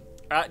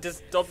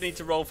 Does Dob need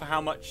to roll for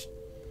how much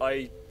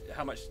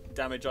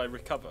damage I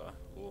recover?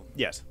 Or...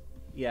 Yes.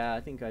 Yeah,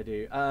 I think I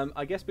do.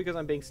 I guess because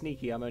I'm being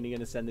sneaky, I'm only going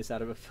to send this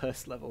out of a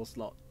first level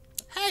slot.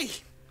 Hey!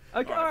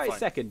 Okay, Alright, all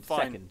right, fine,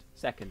 fine.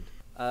 second.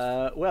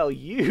 Well,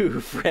 you,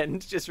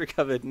 friend, just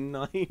recovered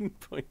 9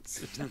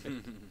 points of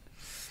damage.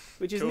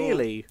 Which is Cool.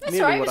 nearly That's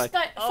nearly right, it what was I...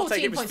 like I'll 14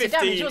 take it. It was points of 15.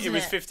 damage, wasn't It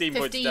was 15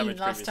 points of 15 damage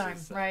last time,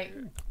 previously, so right.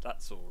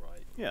 That's all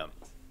right. Yeah.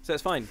 So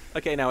it's fine.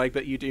 Okay, now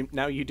Egbert, you do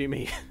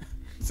me.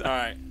 All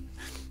right.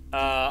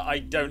 I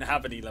don't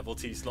have any level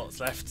 2 slots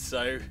left,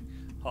 so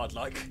hard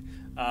luck.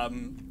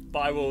 But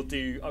I will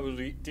do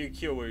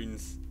cure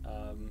wounds.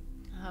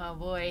 Oh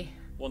boy.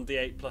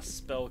 1d8 plus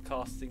spell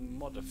casting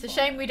modifier. It's a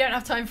shame we don't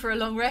have time for a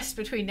long rest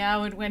between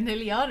now and when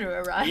Liliana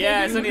arrives.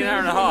 Yeah, it's only an hour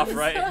and a half,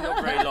 right?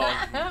 Not very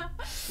long.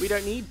 We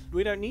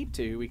don't need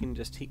to. We can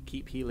just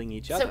keep healing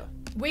each So other.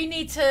 we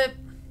need to.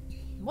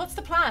 What's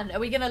the plan? Are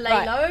we going to lay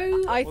Right.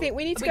 low? I think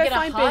we need to Are we go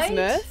gonna find hide?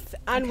 Bismuth,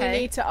 and we Okay.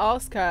 need to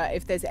ask her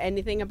if there's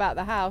anything about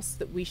the house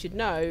that we should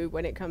know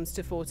when it comes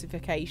to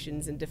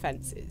fortifications and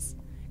defences.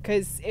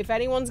 Because if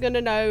anyone's going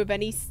to know of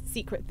any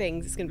secret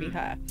things, it's going to be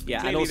her. Yeah,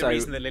 and Clearly, also the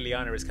reason that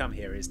Liliana has come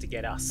here is to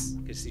get us,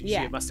 because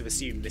Yeah. she must have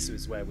assumed this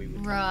was where we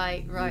would.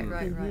 Right.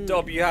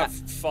 Dob, you have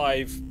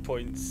 5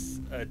 points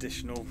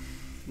additional.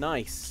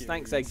 nice. Cure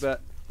Thanks, wounds.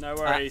 Egbert. No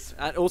worries.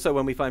 And also,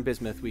 when we find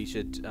Bismuth, we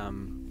should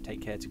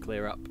take care to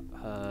clear up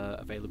her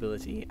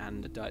availability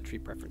and dietary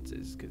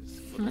preferences, because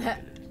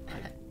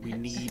we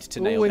need to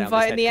nail Ooh, down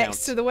inviting the this head ex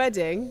to count. the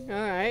wedding.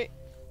 All right.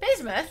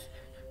 Bismuth?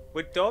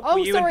 Would Dob? Oh, were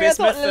you sorry, and I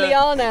thought Bismuth?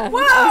 Liliana.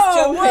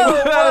 Whoa,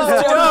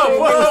 whoa,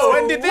 Whoa!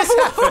 When did this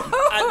happen?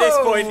 At this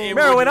point, it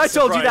Merwin, wouldn't I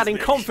told you that surprise in me.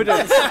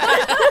 confidence.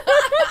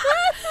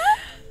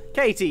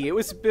 Katie, it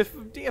was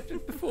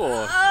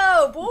before.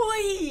 Oh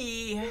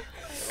boy!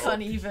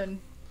 Can't even.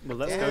 Well,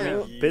 let's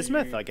go meet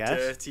Bismuth, I guess.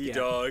 Dirty Yeah.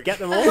 dog. Get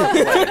them all out of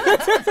the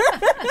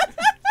way.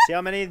 See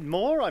how many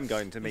more I'm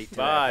going to meet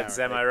today. Bards,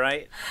 am I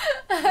right?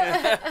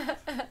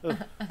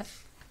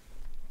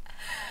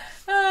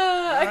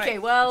 Okay,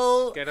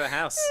 well, Let's go to the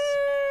house.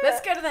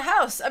 let's go to the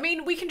house. I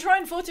mean, we can try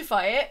and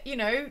fortify it,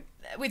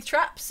 with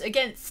traps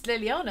against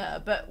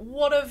Liliana, but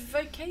what of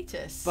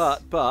Vocatus?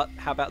 But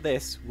how about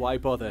this? Why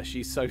bother?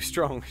 She's so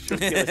strong. She'll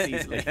kill us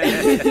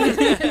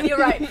easily. You're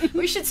right.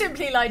 We should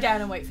simply lie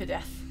down and wait for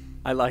death.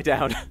 I lie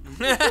down.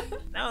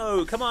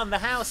 No, come on. The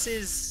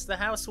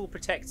house will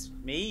protect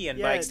me and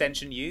by Yeah.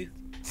 extension you.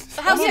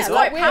 The house Yeah, is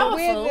quite we're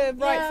powerful. the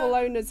rightful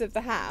owners of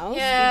the house.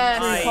 Yes.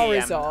 Through I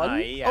Corazon. am,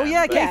 Oh,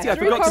 yeah, but- Katie, I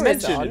through forgot to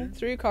Corazon. mention.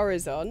 Through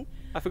Corazon.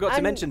 I forgot to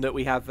And- mention that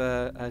we have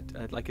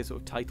like a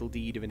sort of title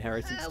deed of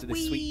inheritance to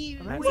this sweet.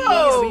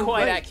 Whoa! It's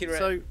quite Right,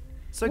 accurate.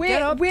 So We're-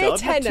 get up, we're Dub. You're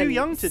too tenants.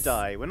 young to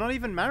die. We're not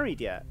even married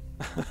yet.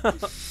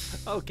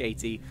 Oh,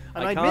 Katie,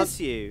 And I I can't. miss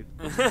you.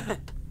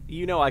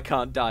 You know I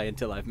can't die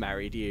until I've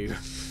married you.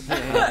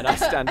 And I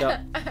stand up.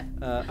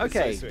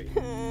 Okay. So sweet.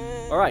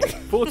 All right.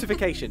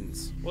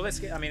 Fortifications. Well, let's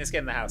get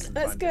in the house and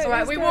Let's find go. this. All right,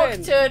 Let's we go walk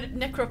in. to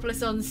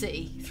Necropolis on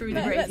Sea through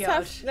the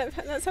graveyard.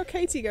 Let's have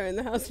Katie go in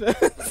the house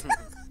first.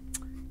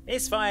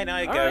 It's fine.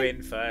 I All go right.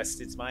 in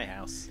first. It's my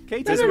house.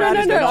 Katie's No, a rad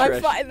I'm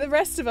adventuress. fine. The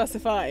rest of us are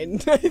fine,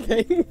 I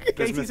think. Bismuth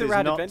Katie's a is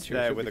rad not adventuress.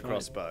 there she'll with be a fine.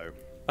 crossbow,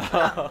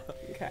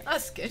 Okay.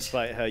 That's good.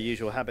 despite her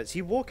usual habits.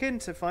 You walk in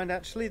to find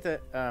actually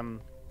that.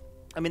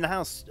 I mean, the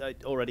house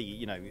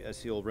already,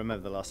 as you'll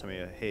remember the last time you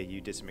were here, you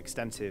did some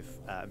extensive,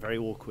 very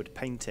awkward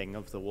painting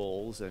of the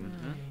walls, and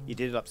you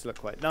did it up to look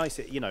quite nice.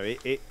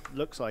 It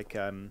looks like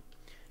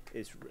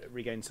it's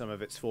regained some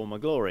of its former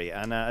glory.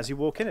 And as you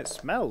walk in, it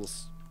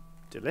smells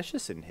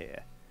delicious in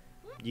here.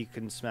 You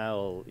can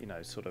smell,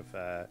 sort of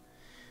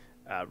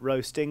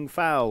roasting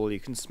fowl. You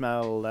can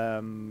smell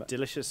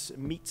delicious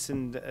meats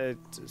and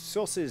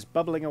sauces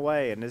bubbling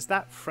away. And is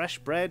that fresh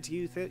bread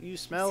you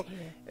smell?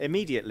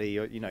 Immediately,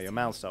 your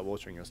mouth start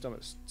watering, your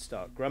stomach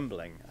start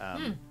grumbling.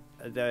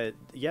 The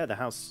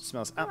house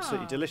smells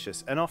absolutely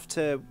delicious. And off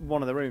to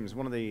one of the rooms,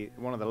 one of the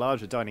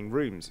larger dining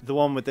rooms, the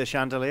one with the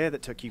chandelier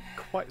that took you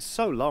quite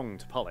so long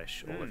to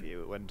polish, all of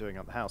you, when doing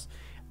up the house.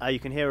 You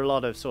can hear a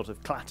lot of sort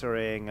of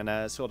clattering and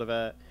a sort of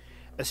a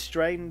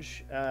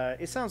strange.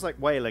 It sounds like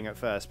wailing at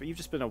first, but you've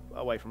just been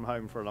away from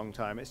home for a long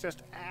time. It's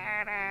just.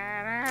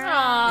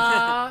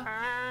 Aww.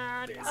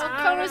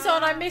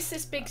 Corazon, I miss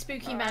this big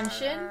spooky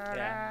mansion.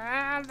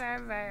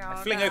 I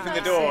fling open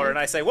the door and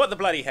I say, "What the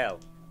bloody hell?"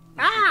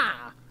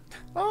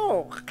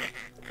 Oh,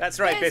 That's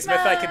right, Bismuth.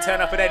 I can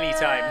turn up at any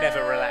time.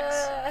 Never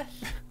relax.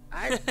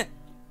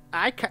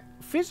 I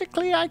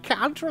physically I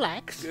can't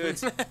relax. Good.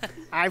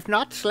 I've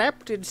not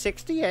slept in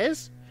 60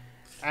 years,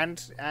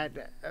 and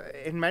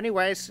in many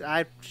ways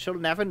I shall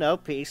never know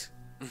peace.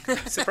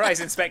 Surprise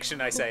inspection,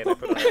 I say, and I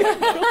put on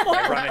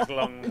I run it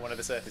along one of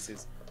the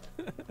surfaces.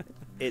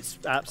 It's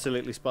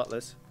absolutely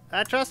spotless.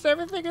 I trust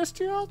everything is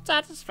to your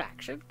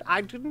satisfaction.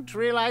 I didn't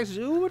realize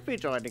Zoo would be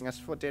joining us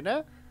for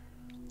dinner.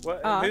 Who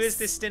is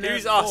this dinner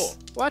Who's for? us?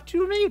 What do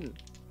you mean?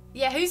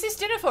 Yeah, who's this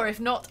dinner for if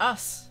not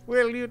us?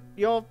 Well,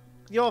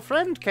 your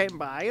friend came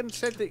by and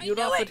said that you'd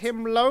offered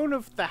him loan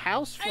of the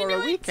house for a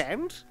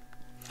weekend,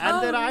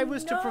 and that I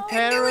was to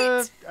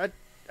prepare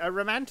a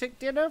romantic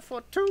dinner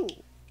for two.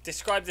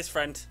 Describe this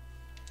friend.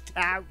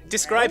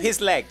 Describe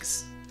his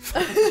legs.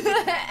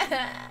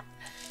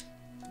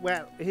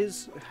 Well,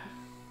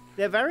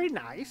 they're very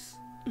nice,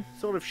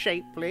 sort of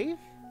shapely.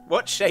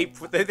 What shape?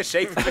 They're the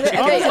shape of a Are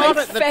chicken. they Not like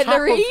at the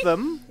feathery? top of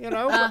them, you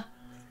know.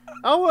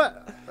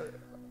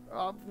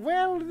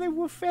 Well, they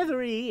were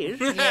feathery-ish.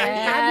 He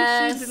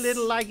kind of seemed a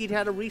little like he'd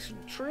had a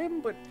recent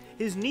trim, but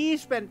his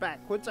knees bent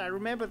backwards. I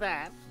remember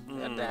that.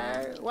 And,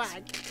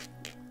 why?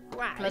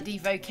 Bloody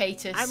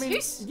Vocatus. I mean,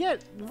 yeah,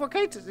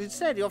 Vocatus, it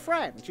said your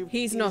friend.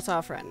 He's not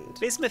our friend.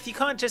 Bismuth, you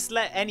can't just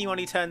let anyone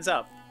who turns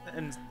up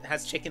and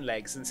has chicken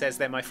legs and says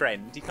they're my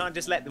friend. You can't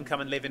just let them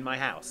come and live in my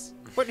house.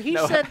 But he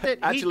No, said that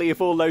actually,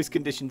 if all those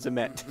conditions are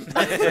met.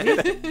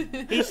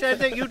 he said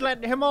that you'd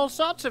let him all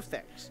sorts of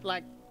things.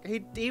 Like,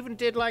 he even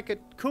did like a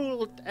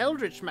cool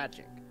eldritch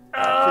magic.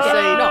 To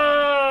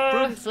say,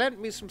 Prudence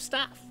lent me some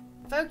stuff.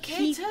 Vocatus.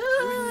 He's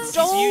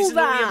Stole using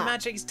all your that.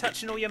 magic. He's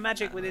touching all your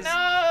magic with his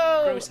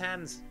No. gross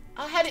hands.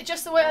 I had it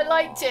just the way I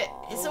liked it.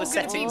 It's all the going to be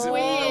settings are-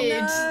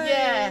 weird.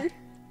 Yeah.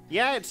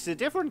 Yeah, it's a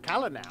different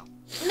color now.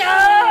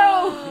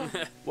 No!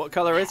 What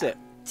colour is it?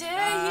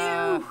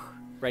 Dare you?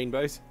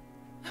 Rainbows?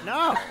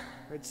 No,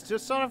 it's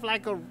just sort of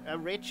like a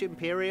rich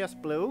imperious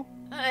blue.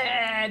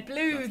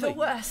 Blue, the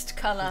worst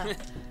colour.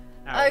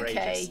 Outrageous.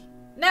 Okay.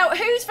 Now,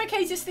 who's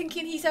Vocatus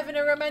thinking he's having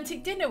a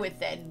romantic dinner with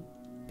then?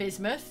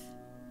 Bismuth?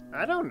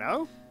 I don't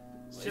know.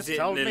 Is Just it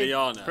told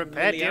Liliana? me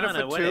prepare dinner Liliana,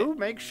 for wasn't two. it?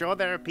 Make sure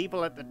there are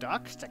people at the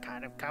docks to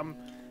kind of come.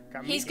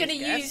 He's going going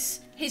to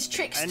use his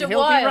trickster And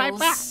he'll be right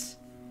wiles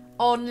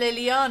on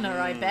Liliana,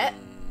 I bet.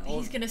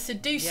 He's going to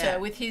seduce Yeah. her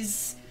with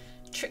his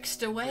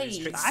trickster ways.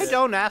 trickster- I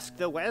don't ask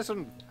the wheres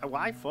and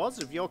why-fors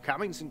of your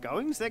comings and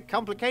goings. They're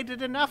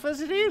complicated enough as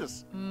it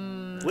is.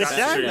 We're That's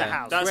selling true. the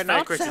house. That's We're fair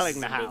not criticism, selling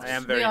the house. I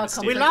am We very are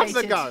mysterious. We love the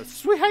Complicated.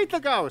 ghosts. We hate the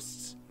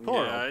ghosts.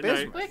 Poor Yeah, I old know.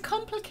 Bismuth. We're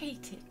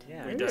complicated.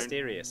 Yeah, We don't-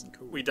 mysterious and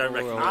cool. We don't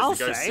I'll recognise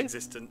the ghost's say.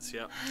 existence,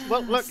 yeah.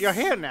 Well, look, you're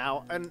here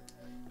now, and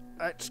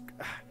it's,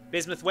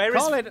 Bismuth, where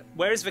Call is it-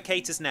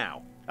 Vocatus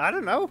now? I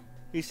don't know.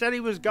 He said he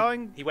was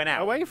going. He went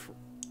out. away from.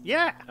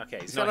 Yeah. Okay,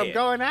 he he's said not I'm here."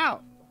 going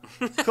out.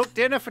 Cook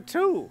dinner for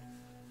two.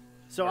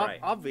 So Right.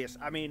 obvious.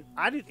 I mean,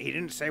 he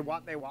didn't say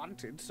what they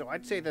wanted, so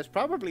I'd say there's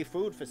probably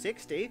food for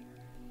 60.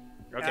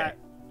 Okay.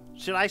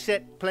 Should I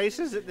set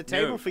places at the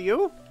table No. for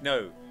you?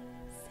 No.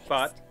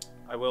 But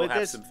I will But have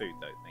there's- some food,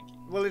 though. Thank you.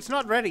 Well, it's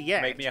not ready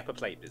yet. Make me up a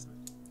plate, Bismuth.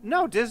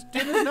 No, dinner's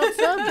not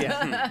served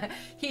yet.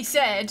 He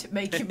said,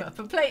 make him up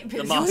a plate,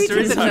 Bismuth. You master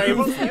eat is at the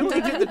home. table. You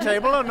eat at the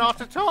table or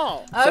not at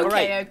all.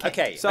 Okay, okay.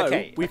 Okay, So,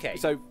 okay, we okay.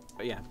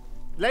 yeah.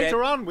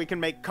 Later on, we can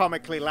make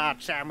comically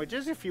large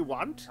sandwiches if you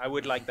want. I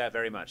would like that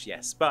very much,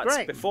 yes. But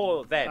Great.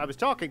 before then, I was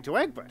talking to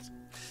Egbert.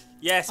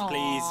 Yes,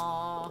 please.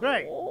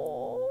 Right.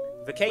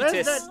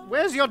 Vocatus...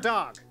 Where's your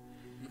dog?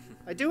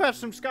 I do have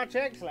some Scotch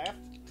eggs left.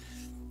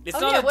 It's Oh,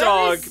 not yeah, a where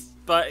dog, is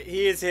but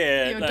he is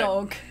here. your Look,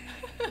 dog?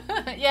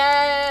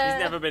 Yeah.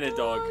 He's never been a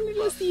dog.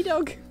 Little sea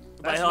dog.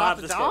 But That's he'll not have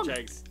a the dog. Scotch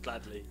eggs,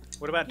 gladly.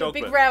 What about Your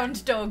big Dogbert?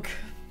 round dog.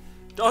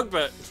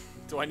 Dogbert!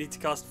 Do I need to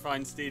cast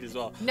Fine Steed as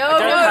well? No, I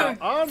don't no. have-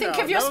 Oh, Think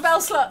no, of your those-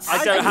 spell slots.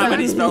 I don't have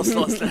any spell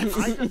slots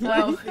left.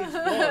 Well,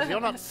 Balls, you're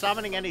not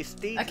summoning any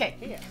steeds Okay.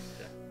 here.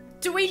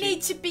 do we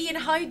need to be in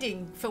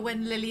hiding for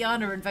when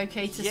Liliana and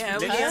Vocatus Yeah,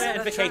 return? Liliana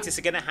and that's Vocatus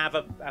are going to have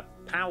a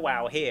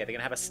powwow here. They're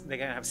going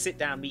to have a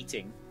sit-down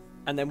meeting.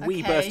 And then we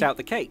Okay. burst out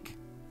the cake.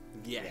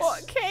 Yes.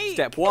 What cake?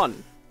 Step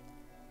one.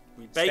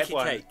 We bake Step a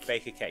one, cake.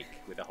 bake a cake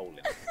with a hole in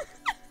it.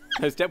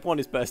 No, step one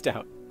is burst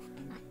out.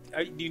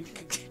 You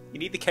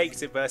need the cake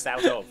to burst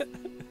out of.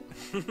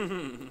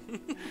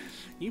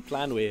 You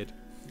plan weird.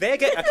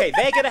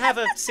 They're gonna have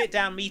a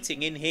sit-down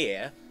meeting in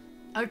here,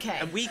 Okay.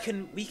 and we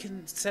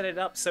can set it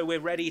up so we're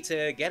ready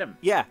to get them.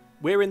 Yeah,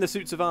 we're in the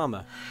suits of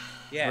armor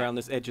Yeah. around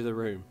this edge of the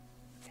room.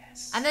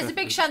 Yes. And there's a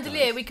big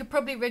chandelier. We could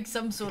probably rig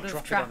some sort Drop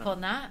of it trap on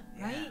on that,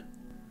 right?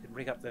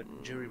 Rig up the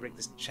jury rig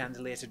this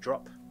chandelier to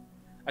drop.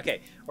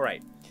 Okay, all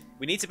right.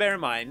 We need to bear in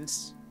mind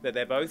that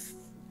they're both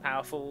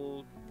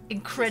powerful.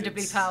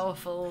 Incredibly Wizards.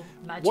 powerful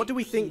magic. What do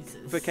we think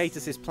users.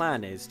 Vocatus's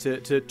plan is?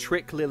 To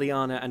trick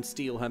Liliana and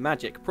steal her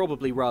magic,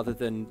 probably rather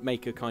than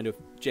make a kind of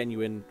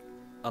genuine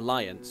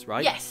alliance,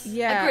 right? Yes.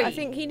 Yeah, Agreed. I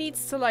think he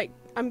needs to, like,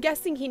 I'm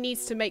guessing he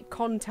needs to make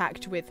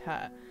contact with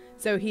her.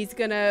 So he's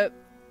gonna,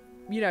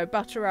 you know,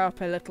 butter her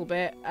up a little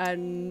bit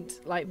and,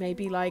 like,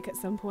 maybe, like, at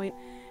some point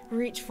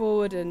reach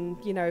forward and,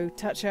 you know,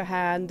 touch her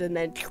hand and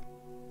then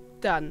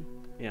done.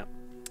 Yeah.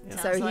 Yeah.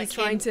 So Sounds he's like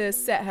trying him. to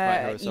set her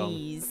Write her a at song.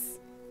 ease.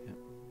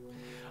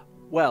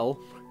 Well,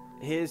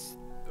 here's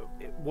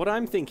what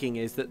I'm thinking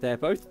is that they're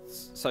both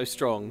so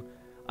strong.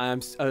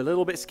 I'm a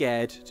little bit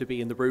scared to be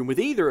in the room with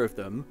either of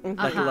them,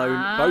 let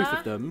alone both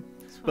of them.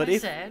 That's what But I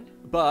if said.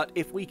 but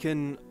if we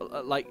can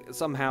like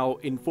somehow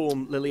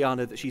inform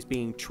Liliana that she's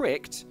being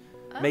tricked,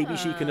 maybe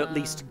she can at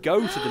least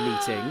go to the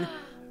meeting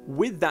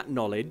with that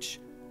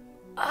knowledge.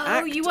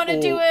 Oh, you act want to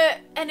or- do a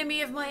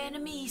enemy of my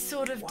enemy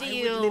sort of Why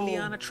deal? would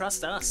Liliana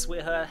trust us?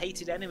 We're her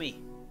hated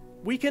enemy.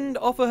 We can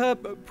offer her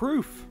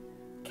proof.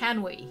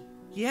 Can we?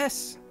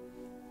 Yes.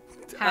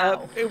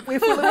 How? If we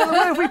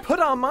put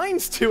our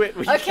minds to it,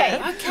 we Okay,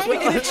 can. okay. We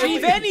can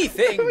achieve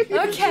anything.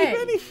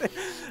 Okay.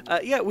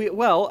 Yeah,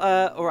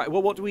 all right.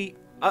 Well, what do we?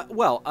 The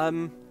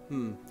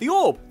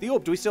orb. The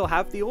orb. Do we still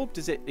have the orb?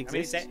 Does it I mean,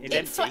 exist?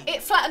 it's empty.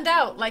 It flattened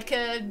out like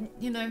a,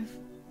 you know,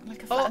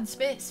 like a flattened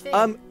sphere.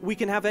 We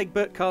can have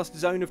Egbert cast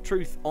Zone of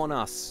Truth on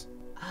us,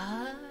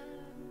 Ah.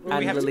 Well, and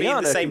we have to be in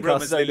Liliana the same can room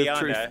cast as Zone of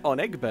Truth Liliana, on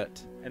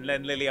Egbert. and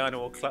then Liliana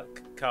will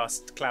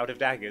cast Cloud of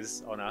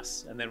Daggers on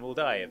us, and then we'll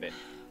die of it.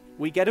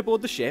 We get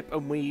aboard the ship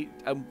and we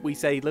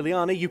say,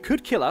 Liliana, you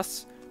could kill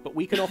us, but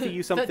we can offer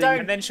you something.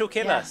 don't. And then she'll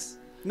kill Yeah. us.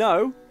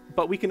 No,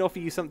 but we can offer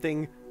you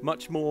something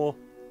much more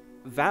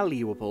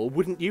valuable.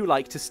 Wouldn't you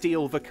like to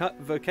steal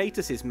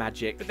Vocatus's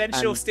magic? But then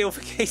she'll steal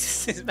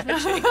Vocatus'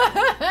 magic.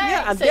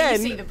 Yeah, and so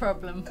then you see the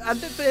problem. and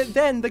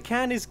then the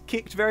can is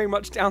kicked very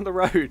much down the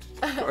road.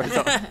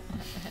 Horizon.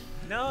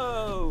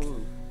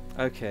 No.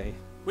 Okay.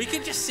 We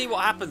could just see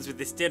what happens with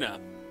this dinner,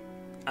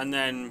 and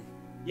then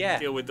Yeah.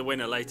 deal with the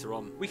winner later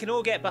on. We can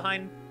all get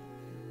behind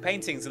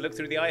paintings and look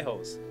through the eye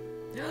holes.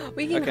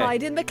 We can Okay.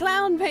 hide in the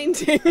clown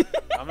painting.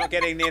 I'm not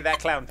getting near that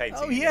clown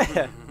painting. Oh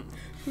yeah.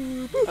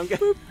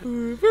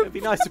 It'd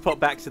be nice to pop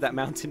back to that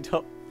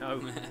mountaintop. No.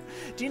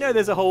 Do you know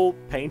there's a whole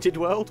painted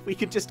world? We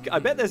could just. I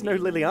bet there's no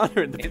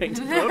Liliana in the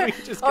painted world. We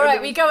could just. All go right,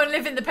 to- we go and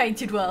live in the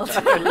painted world.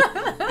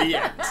 The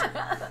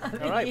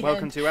end. All right, The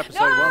welcome end. to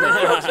episode 1 of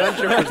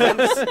Oxventure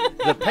presents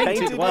The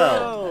Painted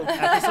World.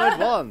 Episode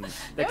 1.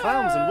 The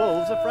clowns and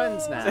wolves are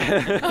friends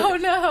now. Oh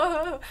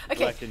no.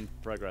 Okay. Work in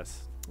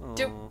progress.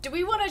 Do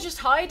we want to just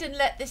hide and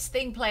let this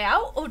thing play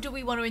out, or do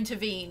we want to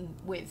intervene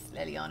with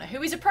Liliana,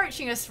 who is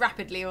approaching us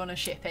rapidly on a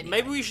ship anyway?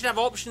 Maybe we should have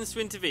options to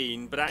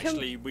intervene, but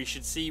actually we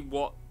should see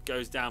what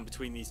goes down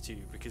between these two,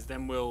 because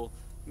then we'll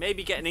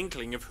maybe get an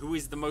inkling of who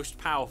is the most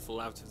powerful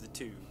out of the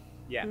two.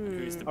 Yeah.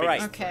 Who's the All right.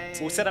 biggest. Okay.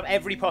 We'll set up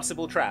every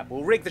possible trap.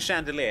 We'll rig the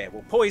chandelier.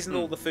 We'll poison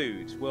all the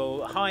food.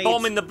 We'll hide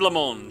Bomb in the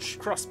blancmange.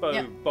 crossbow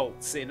Yep.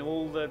 bolts in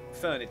all the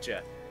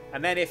furniture.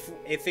 And then if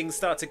things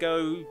start to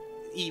go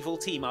evil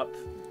team up,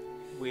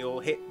 we'll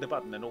hit the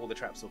button and all the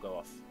traps will go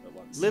off at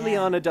once.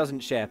 Liliana doesn't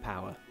share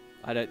power.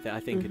 I don't. I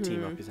think a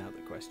team up is out of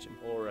the question.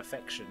 Or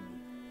affection.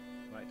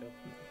 Right, Dob?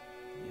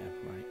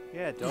 Yeah. Right.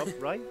 Yeah, Dob,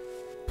 right?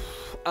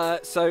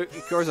 So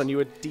Corazon, you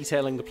were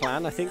detailing the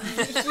plan, I think.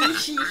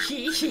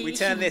 We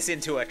turn this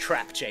into a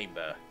trap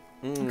chamber.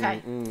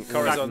 Okay.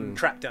 Corazon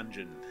trap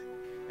dungeon.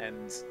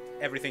 And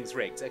everything's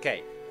rigged.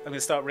 Okay, I'm going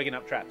to start rigging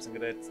up traps. I'm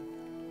going to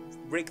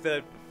rig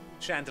the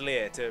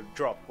chandelier to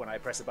drop when I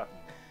press a button.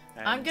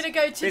 And I'm gonna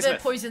go to the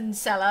Bismuth. poison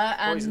cellar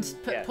and Poison,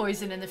 put yeah.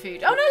 poison in the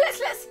food. Oh no,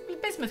 let's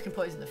Bismuth can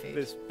poison the food.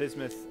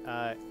 Bismuth,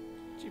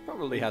 She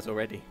probably has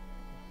already.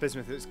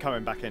 Bismuth is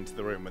coming back into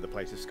the room with a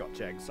plate of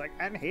Scotch eggs. Like,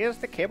 and here's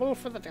the kibble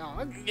for the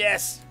dog.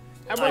 Yes.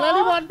 And will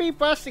anyone be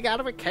bursting out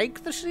of a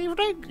cake this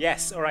evening?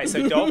 Yes, alright,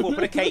 so Dob will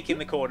put a cake in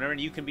the corner and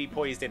you can be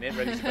poised in it,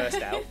 ready to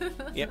burst out.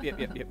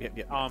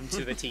 Yep. Armed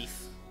to the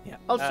teeth.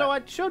 Also,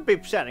 I should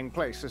be setting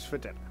places for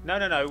dinner. No.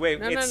 No.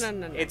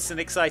 It's an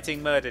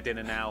exciting murder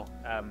dinner now,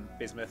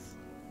 Bismuth.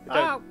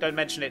 Don't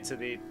mention it to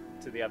the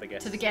other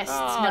guests. To the guests,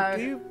 Ah, no.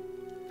 do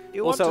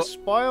you Also- want to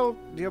spoil?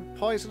 You're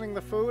poisoning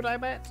the food, I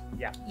bet.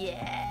 Yeah.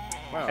 Yeah.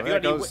 Well, Have you there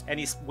got goes.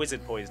 any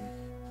wizard poison?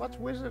 What's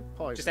wizard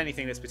poison? Just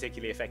anything that's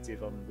particularly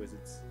effective on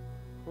wizards.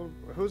 Well,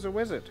 who's a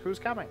wizard? Who's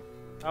coming?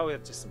 Oh, yeah,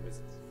 just some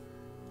wizards.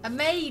 A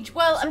mage.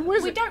 Well, Some we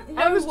wizard. don't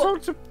know I was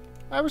what.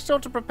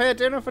 told to prepare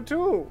dinner for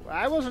two.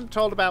 I wasn't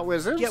told about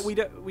wizards. Yeah, we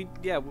don't.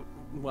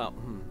 Well.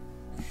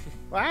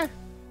 What?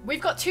 We've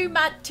got two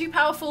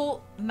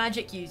powerful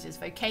magic users,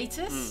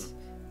 Vocatus,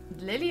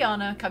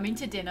 Liliana coming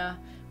to dinner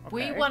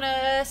We Okay. want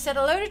to set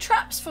a load of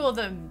traps for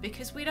them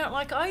because we don't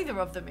like either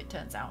of them, it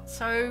turns out.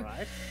 So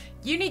Right.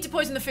 you need to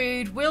poison the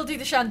food. We'll do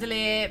the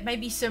chandelier.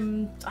 Maybe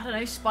some, I don't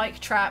know, spike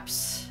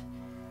traps.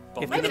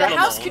 If Maybe the the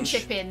house Blanche. can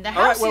chip in. The All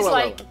right, house well, is well,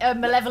 like a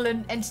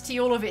malevolent entity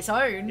all of its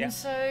own. Yeah.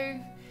 So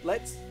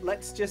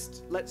Let's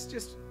just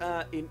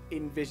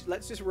envision.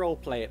 Let's just role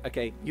play it.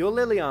 Okay, you're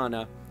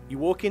Liliana. You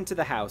walk into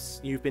the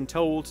house. You've been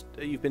told.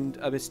 You've been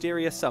a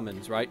mysterious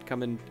summons, right?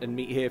 Come and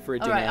meet here for a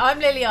all dinner. right, I'm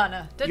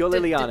Liliana. You're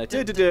Liliana.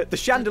 The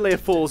chandelier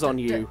falls on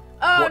you.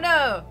 Oh What-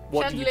 no!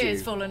 what do you Chandelier's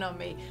do? fallen on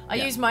me. I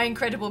Yeah. use my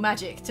incredible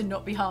magic to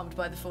not be harmed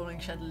by the falling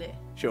chandelier.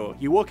 Sure.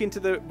 You walk into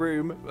the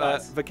room.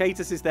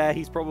 Vocatus is there.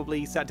 He's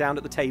probably sat down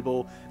at the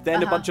table.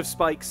 Then a bunch of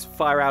spikes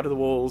fire out of the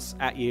walls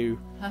at you.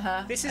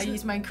 This I isn't-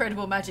 use my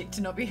incredible magic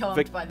to not be harmed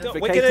Vic- by the.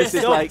 Vic- We're gonna Vocatus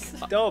is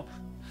like- Dob.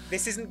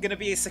 This isn't going to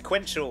be a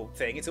sequential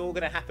thing. It's all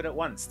going to happen at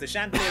once. The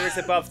chandelier is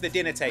above the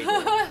dinner table.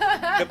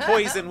 The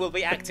poison will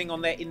be acting on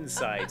their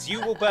insides.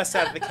 You will burst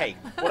out of the cake.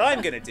 What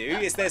I'm going to do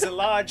is there's a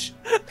large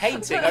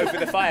painting over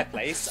the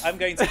fireplace. I'm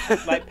going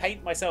to like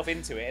paint myself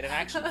into it in an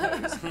action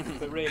pose,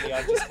 but really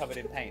I'm just covered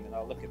in paint and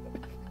I'll look at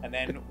them. And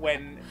then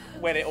when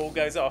it all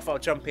goes off, I'll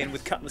jump in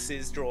with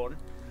cutlasses drawn.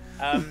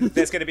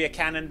 There's going to be a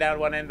cannon down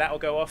one end that'll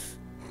go off.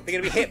 They're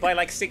going to be hit by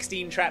like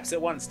 16 traps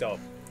at once, Dob.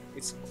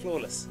 It's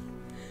flawless.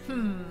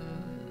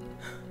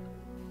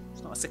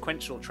 It's not a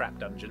sequential trap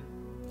dungeon.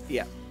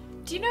 Yeah.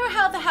 Do you know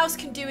how the house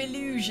can do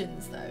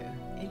illusions, though?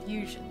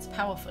 Illusions,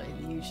 powerful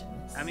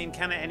illusions. I mean,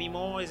 can it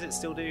anymore? Is it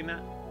still doing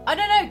that? I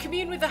don't know.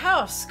 Commune with the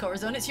house,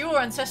 Corazon. It's your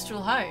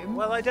ancestral home.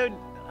 Well,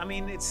 I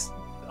mean, it's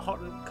hot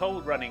and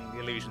cold running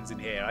illusions in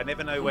here. I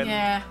never know when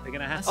Yeah, they're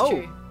going to happen. that's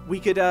Oh, true.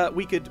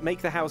 we could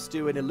make the house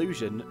do an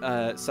illusion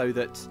so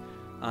that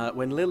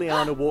when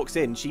Liliana walks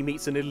in, she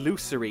meets an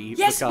illusory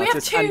Yes, we have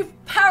Vocatus, two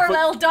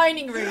parallel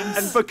dining rooms.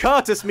 and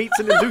Vocatus meets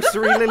an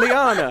illusory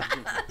Liliana.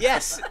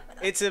 Yes,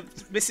 it's a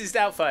Mrs.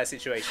 Doubtfire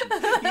situation.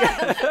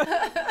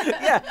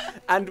 Yeah,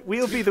 and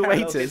we'll be the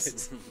Parallel waiters.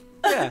 dinners.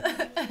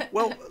 Yeah.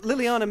 Well,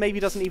 Liliana maybe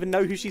doesn't even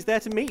know who she's there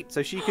to meet,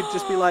 so she could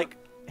just be like,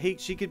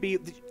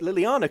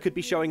 Liliana could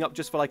be showing up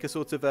just for like a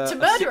sort of to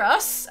murder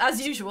us,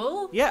 as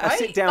usual. Yeah, a right?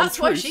 sit-down That's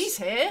why truce. she's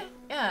here.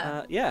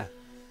 Yeah. Yeah.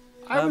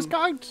 I was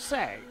going to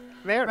say,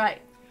 there.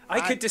 Right.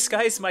 I could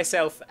disguise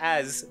myself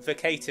as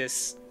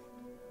Vocatus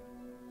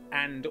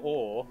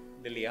and/or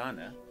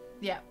Liliana,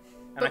 Yeah.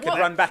 and I could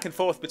run back and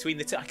forth between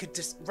the two. I could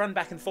just run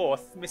back and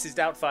forth, Mrs.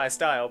 Doubtfire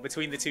style,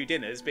 between the two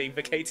dinners, being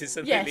Vocatus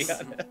and Yes,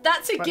 Liliana.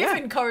 that's a But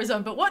given, yeah.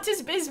 Corazon. But what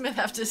does Bismuth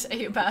have to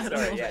say about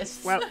Sorry, all yes.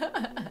 this? Well,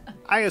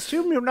 I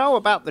assume you know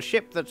about the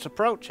ship that's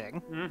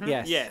approaching.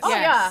 Yes. Yes. Oh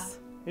Yes.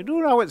 You do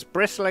know it's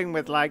bristling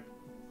with, like,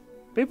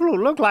 people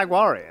who look like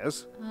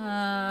warriors.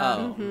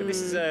 Oh. But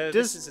this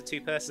is a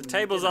two-person.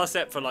 Tables dinner. are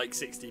set for like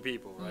 60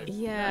 people, right?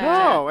 Yeah.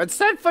 No, it's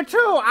set for two.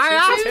 I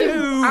asked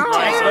you.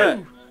 Right,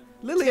 so-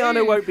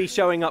 Liliana won't be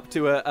showing up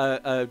to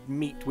a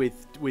meet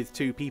with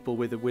two people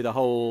with a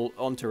whole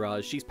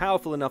entourage. She's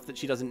powerful enough that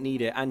she doesn't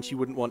need it, and she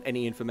wouldn't want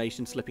any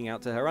information slipping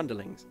out to her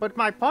underlings. But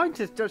my point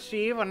is, does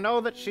she even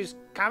know that she's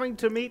coming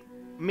to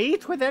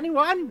meet with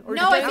anyone? Or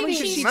No, is I she think coming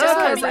to she's murder just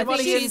I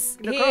everybody think in she's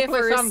here Necropolis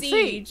for a on Sea?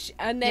 siege,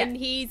 and then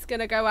he's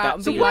gonna go out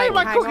and So be why like, am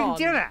I hang cooking on.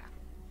 dinner?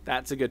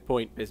 That's a good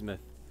point, Bismuth.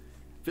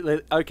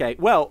 Okay,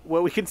 well,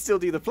 we can still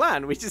do the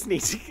plan. We just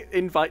need to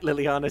invite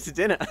Liliana to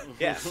dinner.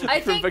 Yeah. I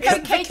think Vocatus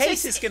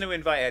is Vocatus, going to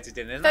invite her to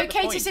dinner. Isn't that the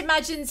Vocatus point?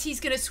 imagines he's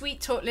going to sweet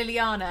talk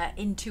Liliana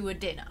into a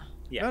dinner.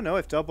 Yeah. No,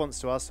 if Dob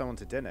wants to ask someone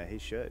to dinner, he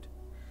should.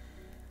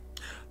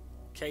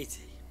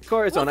 Katie.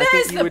 Corazon, Well, I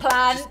there's think you the would.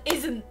 plan,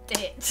 isn't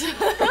it?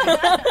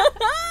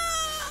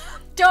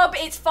 Dob,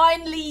 it's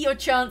finally your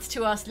chance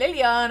to ask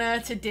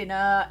Liliana to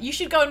dinner. You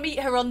should go and meet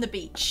her on the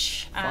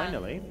beach.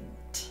 Finally.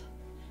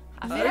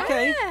 Have dinner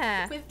Okay.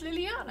 Yeah. with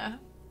Liliana.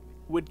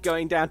 Would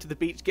going down to the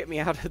beach get me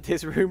out of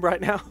this room right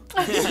now?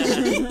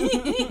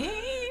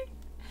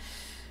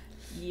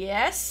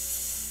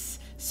 Yes.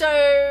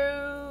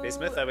 So.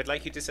 Bismuth, I would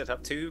like you to set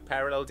up two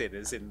parallel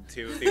dinners in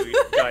two of the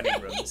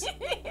dining rooms,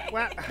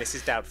 Well,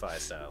 Mrs. Doubtfire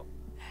style.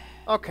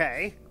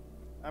 okay.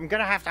 I'm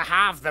gonna have to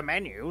halve the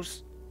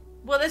menus.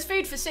 Well, there's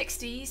food for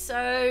 60,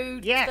 so.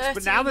 Yes,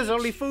 but 30 now there's each.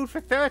 only food for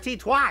 30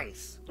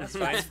 twice. That's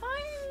fine.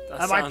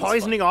 That Am I sounds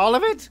poisoning all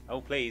of it?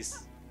 Oh,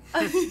 please.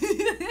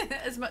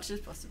 As much as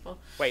possible.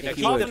 Wait, no, If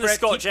keep you the, would. bread,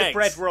 Scotch keep the eggs.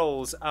 bread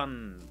rolls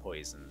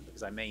unpoisoned,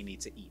 because I may need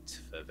to eat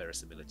for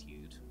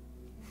verisimilitude.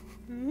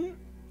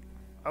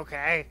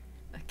 Okay.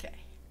 Okay.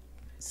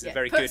 This is Yeah, a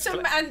very put good some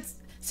plan.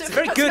 so It's a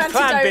very put good some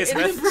plan, antidote in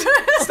Bismuth. the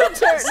bread.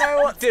 Don't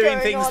know what's Doing going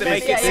things on that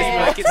make in it here. seem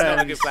like it's not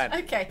a good plan.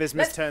 Okay. Bismuth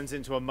let's- turns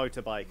into a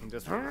motorbike and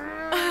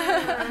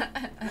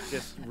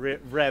just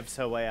revs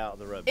her way out of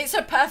the room. It's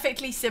a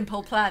perfectly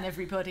simple plan,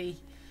 everybody.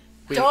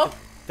 We- Dob.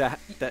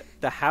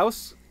 The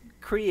house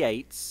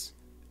creates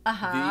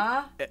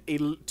Uh-huh.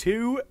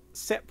 two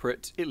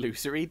separate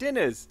illusory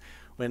dinners.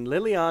 When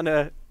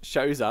Liliana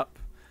shows up,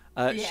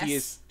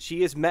 Yes.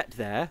 she is met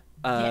there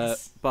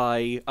Yes.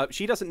 by.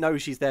 She doesn't know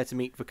she's there to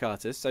meet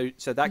Vocatus,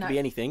 so that could No. be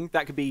anything.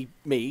 That could be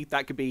me.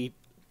 That could be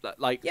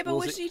like. Yeah, but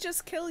was would it- she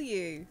just kill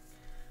you?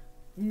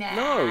 Nah.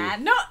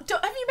 No.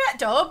 Have you met met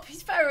Dob.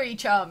 He's very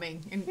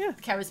charming and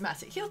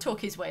charismatic. He'll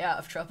talk his way out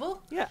of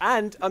trouble. Yeah,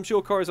 and I'm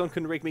sure Corazon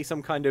can rig me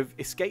some kind of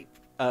escape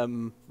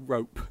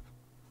rope.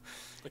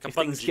 Like a If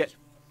things bungee. get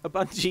a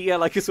bungee, yeah,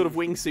 like a sort of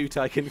wingsuit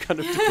I can kind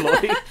of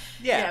deploy.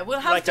 Yeah, we'll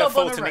have like Dob a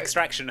on a Fulton rope.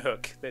 extraction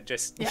hook that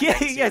just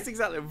Yes,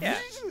 exactly. Yeah.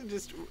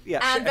 Just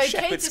And a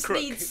shepherd's Vocatus crook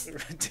needs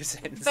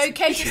descends.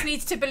 Vocatus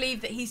needs to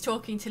believe that he's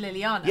talking to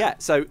Liliana. Yeah,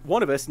 so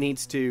one of us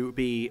needs to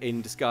be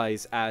in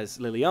disguise as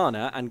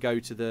Liliana and go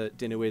to the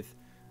dinner with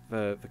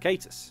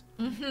Vocatus.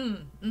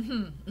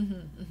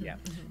 Yeah.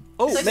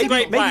 Oh, So it's a maybe,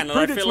 great maybe plan, and I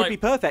Prudence feel would like- be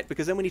perfect,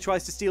 because then when he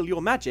tries to steal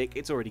your magic,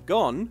 it's already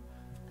gone.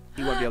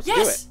 He won't be able to do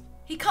Yes, it.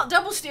 he can't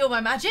double steal my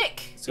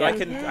magic. So I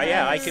can,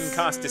 I can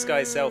cast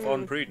disguise self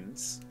on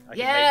Prudence. I can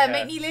Yeah, her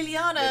make me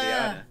Liliana.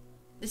 Liliana.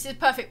 This is a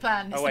perfect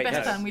plan. It's Oh, wait, the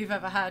best no. plan we've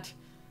ever had.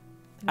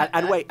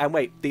 And wait.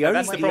 The No, only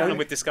that's the the problem only-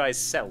 with disguise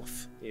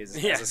self is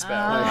Yeah. as a spell.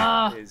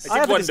 Ah. is- I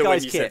have a wonder when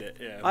disguise you kit. said it,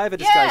 yeah. I have a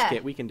disguise Yeah.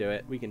 kit. We can do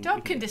it. We can. Dob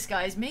we can do it.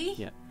 disguise me.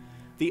 Yeah.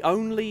 The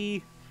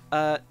only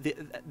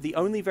the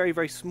only very,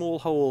 very small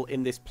hole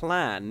in this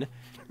plan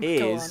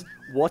is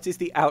what is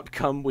the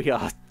outcome we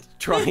are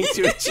trying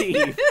to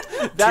achieve.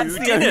 That's the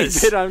only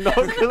dinners. bit I'm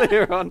not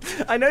clear on.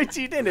 I know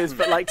 2 dinners,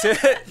 but like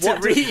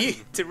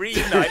to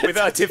reunite with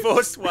our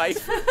divorced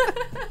wife,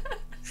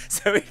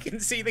 so we can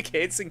see the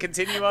kids and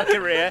continue our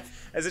career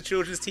as a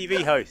children's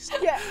TV host.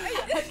 Yeah.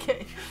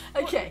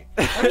 Okay.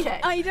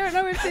 I don't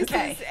know if this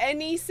Okay. is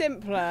any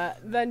simpler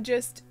than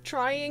just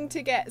trying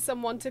to get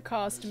someone to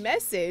cast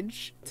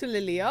message to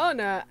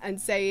Liliana and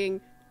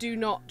saying, "Do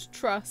not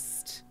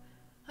trust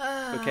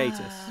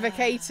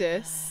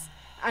Vocatus,"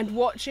 and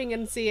watching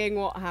and seeing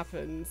what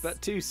happens.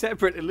 but 2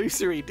 separate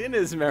illusory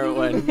dinners,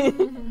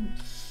 Merylwen.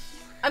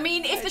 I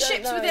mean, if the don't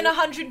ship's know. within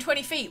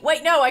 120 feet.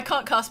 Wait, no, I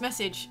can't cast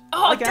message.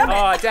 Oh, can. damn it.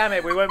 Oh damn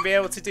it! We won't be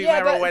able to do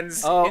Yeah, but-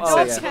 Merylwen's Oh,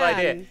 insensible yeah.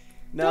 idea.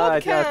 No, Dob I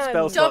doubt can.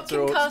 spell Dob slots can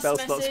are all, cast spell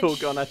slots all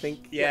message. gone, I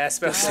think. Yeah,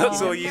 spell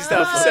slots all used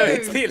up, no. so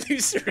it's the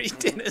illusory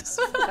dinners.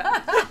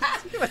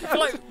 I feel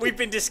like we've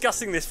been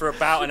discussing this for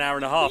about an hour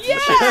and a half. yeah,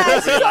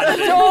 she's on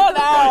the door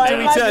now. Do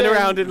we turn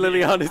around and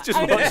Liliana's just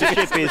watching?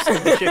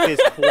 The ship is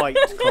quite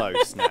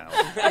close now.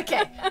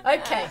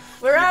 Okay.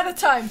 We're out of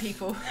time,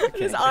 people.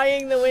 Just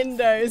eyeing the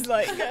windows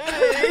like,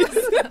 guys.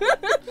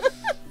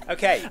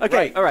 Okay, Okay,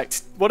 right. all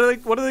right. What are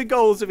the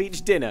goals of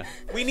each dinner?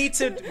 We need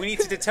to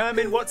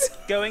determine what's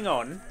going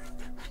on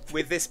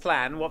with this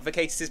plan. What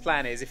Vocatus'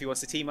 plan is, if he wants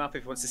to team up,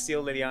 if he wants to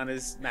steal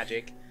Liliana's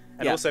magic,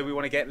 and Yeah. also we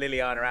want to get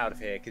Liliana out of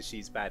here because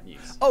she's bad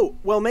news. Oh,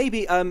 well,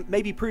 maybe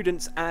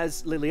Prudence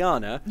as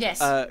Liliana Yes.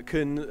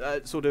 can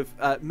sort of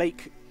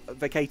make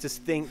Vocatus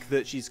think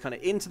that she's kind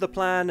of into the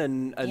plan,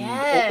 and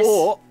Yes.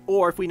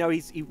 or if we know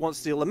he wants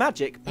to steal the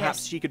magic, perhaps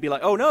Yes. she could be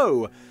like, oh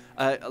no,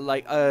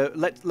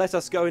 let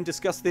us go and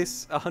discuss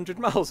this 100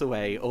 miles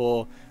away,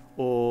 or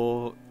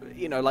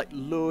like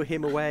lure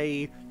him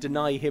away,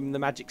 deny him the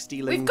magic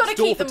stealing. We've got to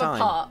stall keep for them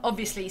time. apart,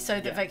 obviously, so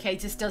that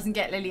Vocatus doesn't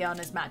get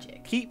Liliana's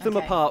magic. Keep them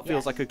Okay, apart yeah.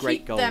 feels like a great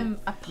Keep goal. them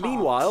apart.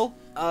 Meanwhile,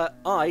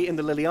 I, in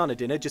the Liliana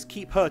dinner, just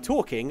keep her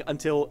talking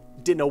until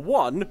dinner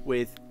 1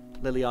 with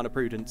Liliana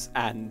Prudence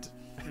and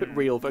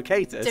real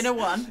Vocatus. Dinner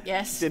 1,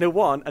 yes. Dinner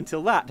 1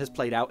 until that has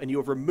played out and you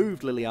have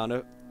removed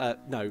Liliana,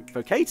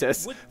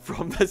 Vocatus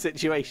from the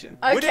situation.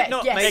 Okay, Would it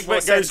not yes. make more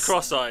Egbert goes sense?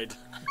 cross-eyed.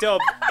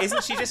 Dob,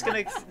 isn't she just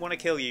going to want to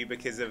kill you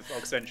because of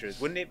Oxventure?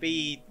 Wouldn't it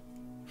be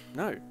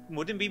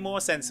more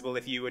sensible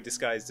if you were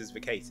disguised as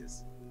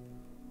Vocatus?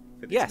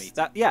 For this Yes,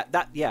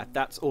 meeting?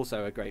 that's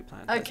also a great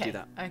plan. Let's do Okay,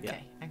 that.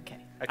 okay. Okay,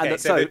 And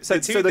so so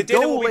the the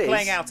dinner goal will be is-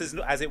 playing out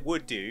as it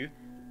would do.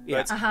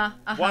 Yeah.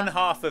 But one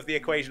half of the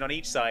equation on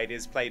each side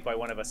is played by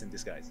one of us in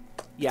disguise.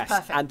 Yes,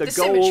 Perfect. and the The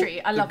goal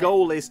symmetry, I love the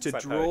goal is to It's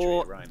like poetry,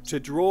 draw it rhymes. to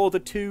draw the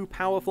 2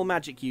 powerful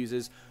magic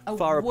users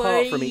far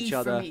apart from each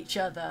other.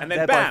 And then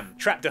Thereby- bam,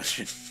 trap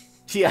dungeon.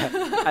 Yeah,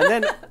 and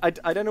then I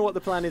don't know what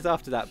the plan is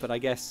after that, but I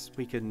guess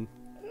we'll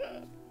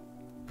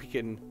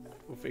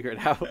figure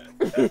it out.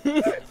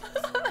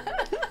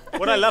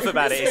 What I love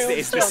about it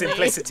is the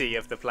simplicity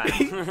of the plan.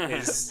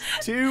 Is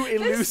 2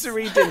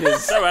 illusory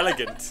dinners. So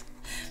elegant.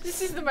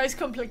 This is the most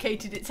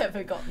complicated it's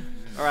ever gotten.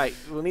 All right,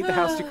 we'll need the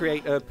house to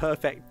create a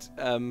perfect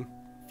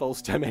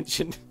false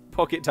dimension,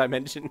 pocket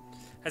dimension.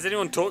 Has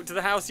anyone talked to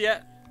the house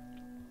yet?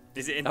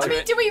 Is it into I mean,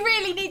 it? do we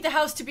really need the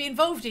house to be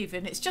involved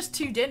even? It's just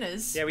 2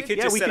 dinners. yeah, we could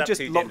Yeah, just we set could up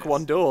just 2 lock dinners.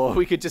 one door.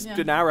 We could just Yeah.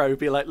 an arrow,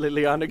 be like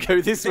Liliana,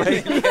 go this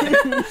way.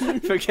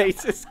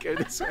 Vocatus, go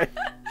this way.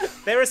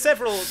 There are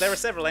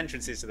several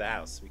entrances to the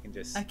house. We can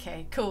just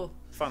Okay, cool.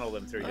 funnel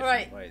them through All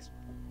different right. ways.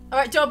 All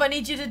right, Dob, I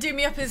need you to do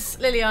me up as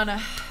Liliana.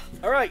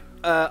 All right,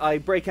 I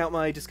break out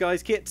my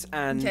disguise kit,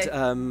 and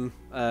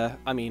Okay.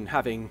 I mean,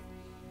 having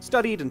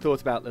studied and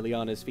thought about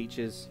Liliana's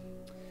features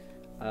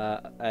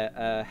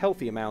a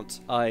healthy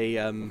amount, I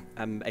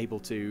am able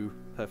to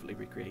perfectly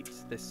recreate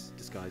this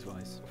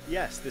disguise-wise.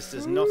 Yes, this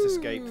does not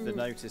escape the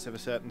notice of a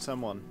certain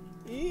someone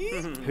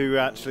who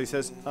actually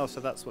says, "Oh, so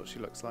that's what she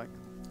looks like."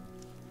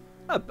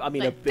 I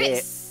mean, Like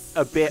this.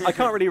 a bit. I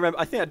can't really remember.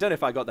 I don't know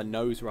if I got the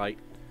nose right.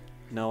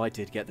 No, I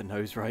did get the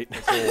nose right.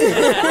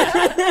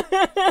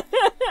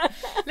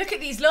 Look at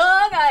these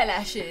long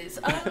eyelashes.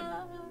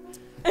 Ah.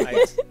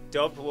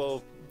 Dob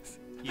will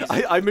use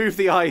I move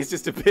the eyes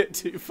just a bit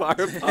too far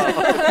apart.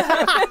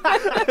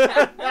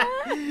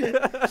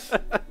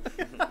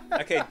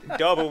 Okay,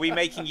 Dob, are we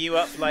making you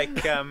up like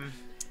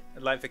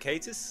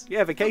Vocatus?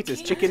 Yeah,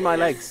 Vocatus, chicken my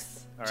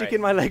legs. All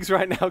Chicken my legs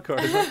right now,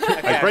 Corazon.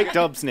 I break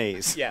Dob's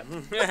knees. Yeah.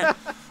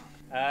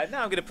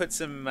 Now I'm gonna put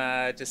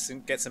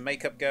get some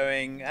makeup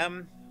going.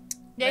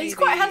 Yeah, he's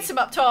quite handsome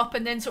up top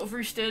and then sort of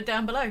rooster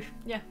down below.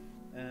 Yeah.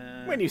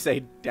 When you say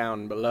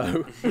down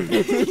below.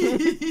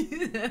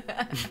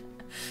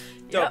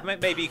 Dob,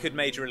 maybe you could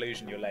major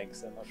illusion your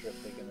legs. I'm not sure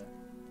if they're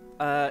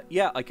gonna.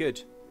 Yeah, I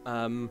could.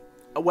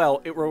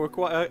 Well, it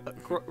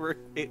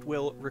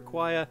will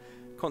require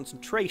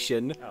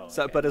concentration. Oh,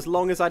 So, okay. but as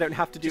long as I don't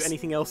have to do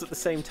anything else at the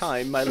same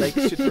time, my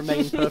legs should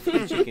remain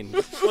perfectly chicken.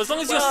 Well, as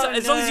long as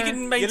you can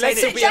Your maintain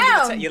legs will it. be under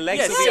down. the your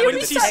legs Yeah, will see, be under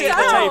once the you sit at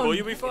the down. table,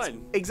 you'll be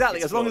fine. Exactly.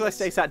 It's As long as I flawless.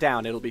 stay sat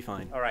down, it'll be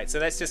fine. All right, so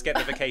let's just get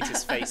the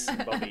Vocatus face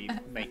and body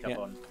makeup Yeah.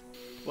 on.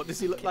 What does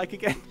he look like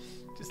again?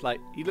 Just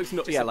like he looks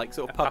not. Just Yeah, a- like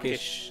sort of a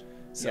puckish.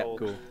 Yeah, soul.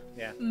 cool.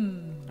 Yeah.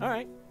 All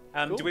right.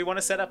 Cool. Do we want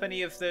to set up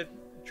any of the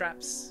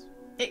traps?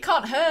 It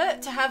can't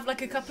hurt to have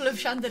like a couple of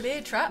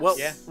chandelier traps. Well,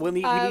 Yeah. we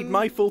need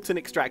my Fulton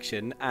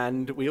extraction,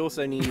 and we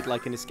also need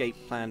like an escape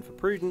plan for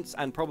Prudence,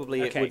 and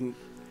probably Okay. it wouldn't.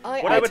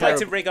 What I would like to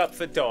terrible. rig up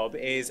for Dob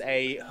is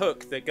a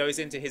hook that goes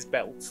into his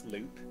belt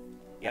loop.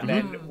 And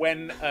then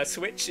when a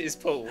switch is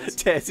pulled,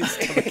 Tears his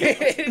stomach,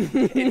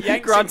 it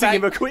yanks granting him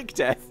him a back, quick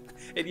death.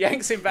 it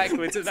yanks him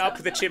backwards and up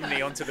the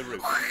chimney onto the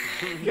roof.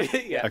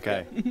 Yeah.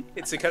 Okay.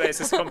 It's a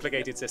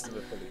complicated system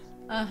of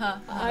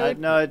pulleys.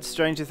 No,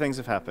 stranger things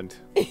have happened.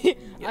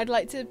 I'd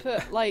like to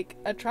put like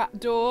a trap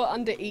door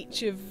under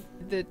each of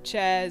the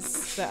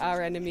chairs that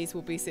our enemies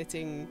will be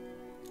sitting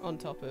on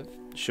top of.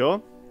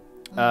 Sure.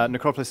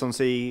 Necropolis on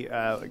Sea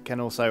can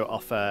also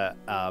offer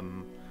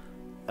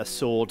a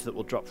sword that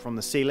will drop from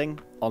the ceiling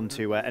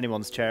onto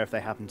anyone's chair if they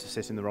happen to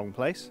sit in the wrong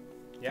place.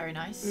 Very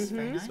nice.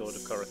 Very nice. Sword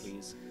of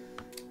Coracles.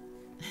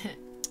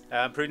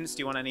 Prudence,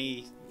 do you want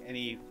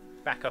any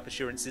backup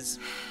assurances?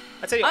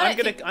 I tell you, I I'm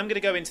don't gonna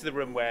go into the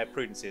room where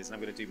Prudence is, and I'm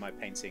gonna do my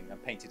painting. I'm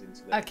painted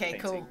into the Okay,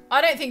 painting. cool. I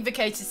don't think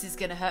Vocatus is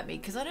going to hurt me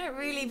because I don't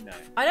really, No.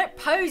 I don't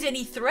pose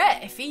any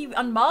threat. If he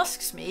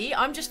unmasks me,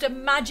 I'm just a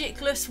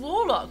magicless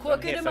warlock. What I'm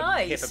good here am for,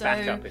 I? Here for So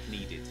backup if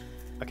needed.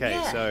 Okay,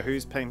 Yeah. so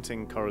who's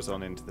painting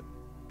Corazon into the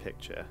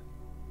picture?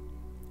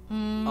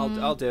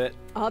 I'll do it.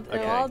 I'll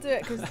do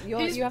it because you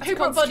have to who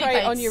brought body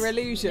concentrate on paints? your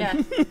illusion.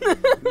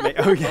 yeah.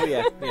 Oh yeah. Oh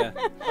yeah, yeah.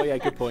 Oh yeah,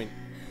 good point.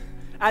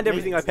 And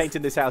everything I paint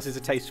in this house is a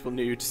tasteful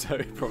nude, so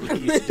it probably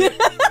used to do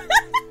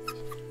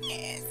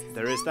it.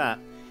 There is that.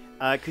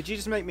 Could you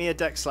just make me a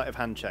dex sleight of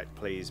hand check,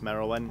 please,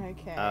 Merylwen?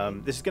 Okay.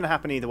 This is going to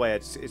happen either way.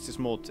 It's just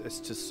more. It's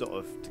just sort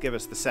of to give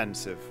us the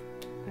sense of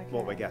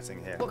what we're Okay.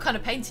 getting here. What kind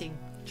of painting?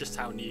 Just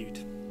how nude.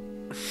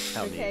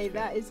 How Okay, nude.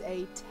 that is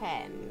a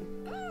 10.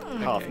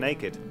 Half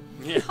naked.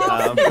 Yeah.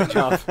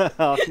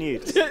 Half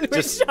nude.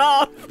 Just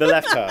the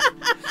left half.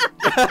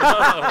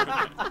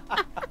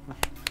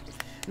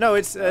 No,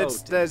 it's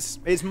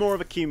it's more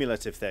of a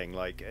cumulative thing.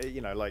 Like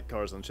like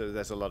Corazon, so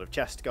there's a lot of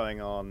chest going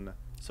on.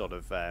 Sort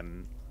of,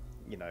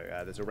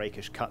 there's a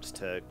rakish cut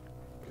to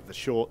the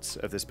shorts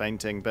of this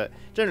painting. But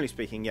generally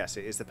speaking, yes,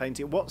 it is the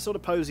painting. What sort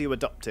of pose are you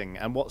adopting,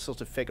 and what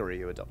sort of figure are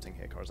you adopting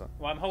here, Corazon?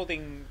 Well, I'm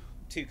holding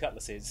two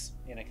cutlasses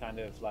in a kind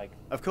of like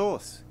Of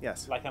course,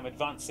 yes. I'm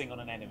advancing on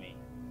an enemy,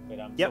 but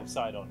I'm Yep. sort of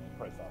side on in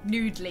profile.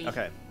 Nudely.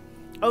 Okay.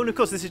 Oh, and of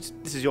course, this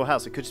is your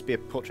house. It could just be a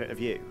portrait of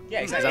you. Yeah,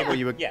 Is exactly. that what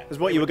you were? Yeah, Is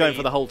what it you were would going be-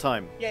 for the whole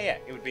time? Yeah,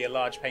 it would be a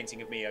large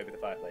painting of me over the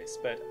fireplace,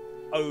 but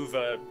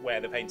over where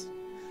the paint.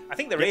 I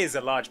think there is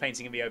a large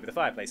painting of me over the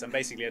fireplace. I'm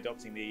basically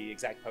adopting the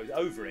exact pose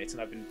over it,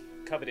 and I've been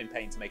covered in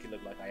paint to make it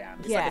look like I am.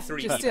 It's Yeah, like a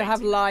 3D just to have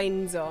painting.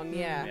 lines on,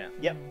 yeah. Yeah.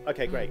 Yep.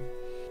 Okay, great.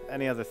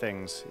 Any other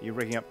things? You're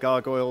rigging up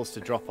gargoyles to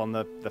drop on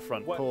the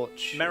front What-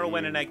 porch.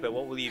 Merylwen You- and Egbert,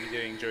 what will you be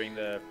doing during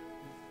the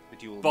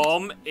duel?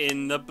 Bomb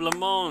in the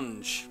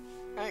blancmange.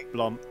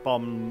 Bomb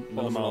Blancmange.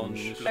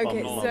 Blancmange.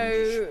 Okay, Blancmange.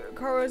 so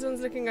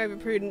Corazon's looking over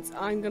Prudence.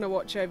 I'm going to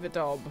watch over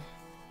Dob.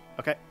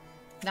 Okay.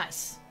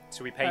 Nice.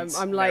 Should we paint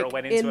I'm like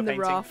Merylwen into a in the painting?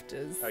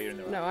 rafters. Oh, you're in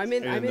the No,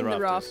 rafters. I'm in the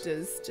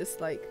rafters, just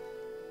like.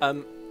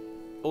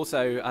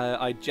 Also,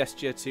 I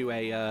gesture to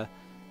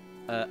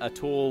a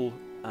tall,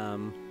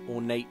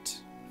 ornate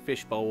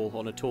fishbowl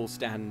on a tall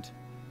stand,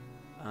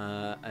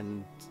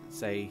 and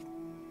say,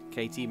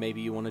 "Katie,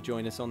 maybe you want to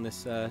join us on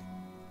this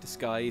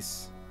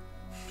disguise.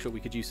 Sure, we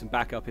could use some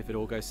backup if it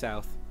all goes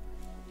south."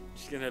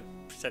 She's gonna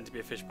pretend to be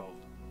a fishbowl.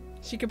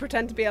 She could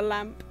pretend to be a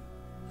lamp.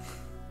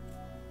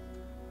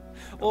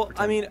 Or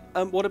I mean,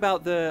 what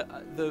about the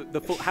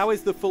how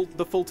is the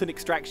Fulton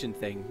extraction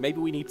thing? Maybe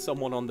we need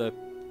someone on the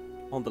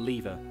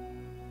lever.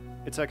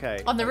 It's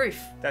okay. On the roof.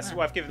 That's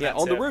what I've given Yeah, that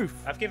on to, the roof.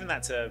 I've given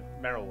that to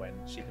Merylwen.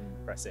 She can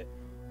press it.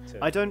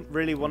 I don't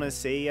really want to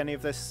see any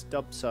of this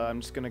stuff, so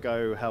I'm just going to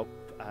go help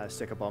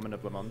stick a bomb in a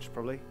blancmange,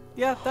 probably.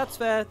 Yeah, that's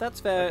fair. That's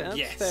fair. That's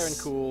Yes. fair and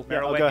cool. Yeah,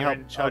 I'll Merylwen, go you're help-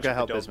 in I'll charge go of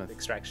help the dog Bismuth.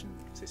 extraction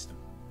system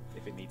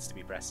if it needs to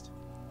be pressed.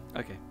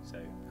 Okay. So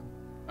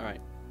All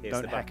right. here's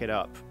Don't the hack button. it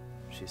up,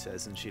 she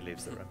says, and she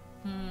leaves the room.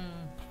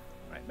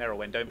 Right,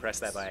 Merylwen, don't press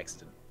that by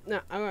accident. No,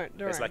 I won't.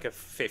 There's like a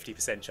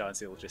 50%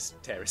 chance it'll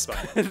just tear his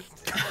spine.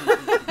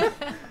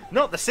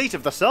 Not the seat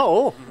of the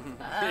soul.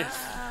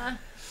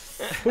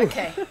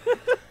 Okay.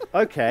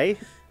 Okay.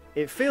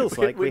 It feels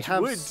like we Which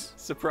have. would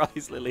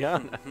surprise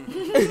Liliana.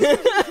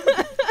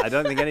 I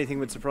don't think anything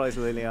would surprise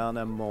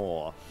Liliana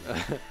more.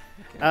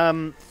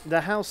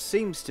 The house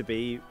seems to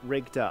be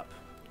rigged up.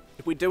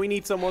 Do we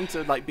need someone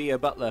to like be a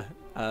butler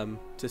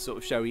to sort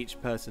of show each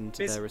person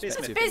to their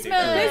respective?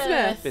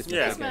 Bismuth. Bismuth.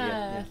 Yeah. Okay,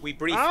 yeah.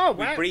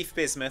 We brief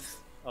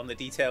Bismuth on the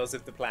details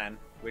of the plan,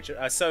 which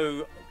are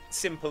so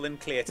simple and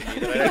clear to me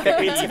that I don't think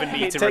we even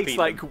need It to takes repeat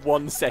like them.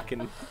 1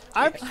 second.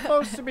 I'm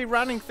supposed to be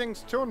running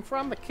things to and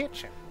from the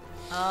kitchen.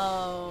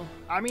 Oh.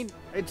 I mean,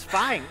 it's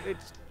fine.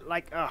 It's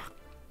like, ugh.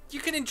 You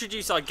can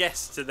introduce our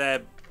guests to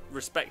their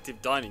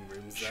respective dining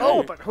rooms. Though.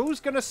 Oh, but who's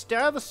gonna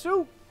stir the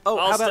soup? Oh,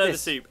 I'll how about stir the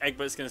this? soup.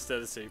 Egbert's going to stir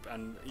the soup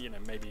and,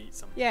 maybe eat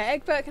some. Yeah,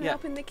 Egbert can Yeah.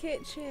 help in the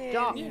kitchen.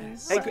 Yeah.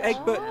 Yes.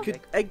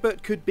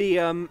 Egbert could be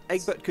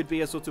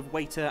a sort of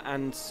waiter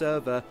and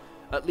server,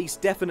 at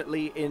least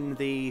definitely in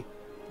the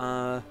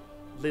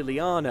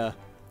Liliana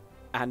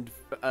and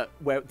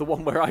where the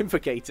one where I'm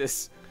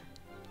Vocatus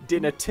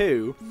dinner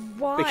too.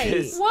 Why?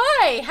 Because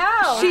Why?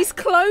 How? She's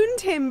cloned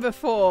him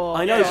before.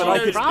 I know, Yeah, but she I knows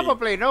could me.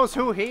 Probably knows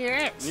who he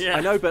is. Yeah.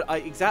 I know, but I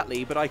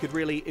could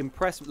really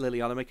impress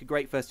Liliana, make a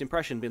great first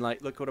impression, being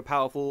like, look what a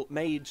powerful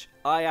mage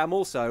I am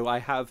also. I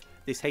have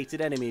this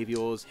hated enemy of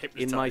yours in my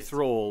Hypnotised.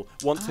 thrall.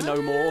 Want to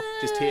know more?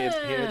 Just here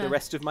the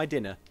rest of my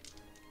dinner.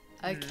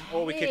 Okay.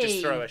 Or we could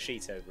just throw a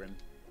sheet over him.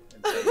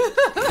 And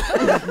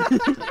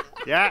say,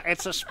 Yeah,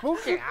 it's a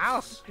spooky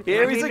house.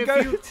 Here I is mean, a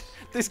if ghost.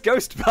 This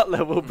ghost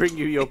butler will bring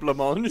you your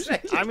blancmange.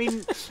 I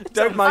mean,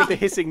 Don't mind the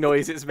hissing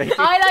noise it's making.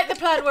 I like the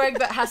plan where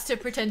Egbert has to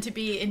pretend to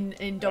be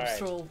in Dob's Alright.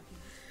 thrall,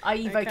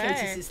 i.e. Okay.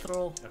 Vocatus'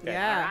 thrall. okay.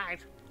 Yeah. right.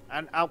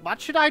 And what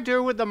should I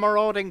do with the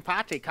marauding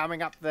party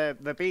coming up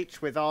the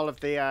beach with all of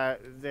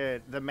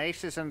the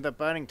maces and the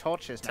burning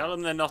torches? Tell Now?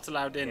 them they're not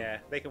allowed in. Yeah,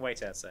 they can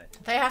wait outside.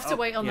 They have to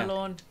wait on yeah. the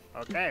lawn.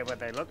 Okay, but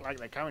they look like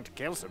they're coming to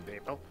kill some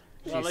people.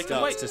 Well, they She can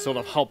starts wait. to sort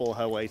of hobble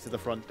her way to the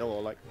front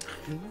door, like,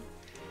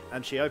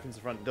 and she opens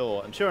the front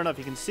door, and sure enough,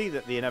 you can see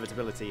that the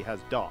inevitability has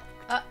docked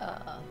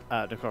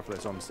at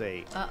Necropolis on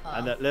Sea,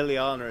 and that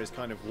Liliana is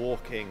kind of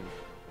walking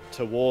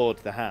toward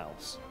the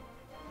house,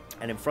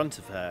 and in front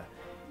of her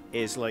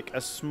is like a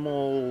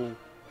small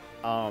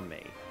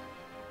army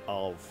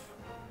of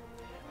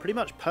pretty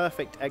much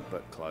perfect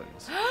Egbert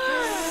clones.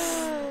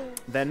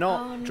 They're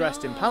not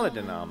dressed in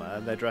paladin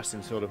armor, they're dressed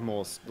in sort of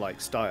more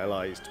like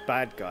stylized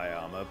bad guy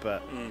armor,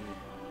 but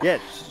yeah,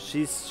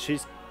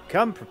 she's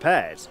come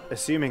prepared,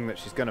 assuming that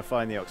she's going to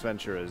find the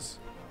Oxventurers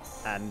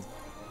and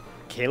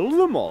kill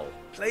them all.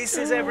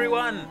 Places,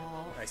 everyone!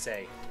 I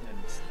say. And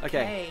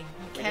Okay.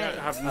 We don't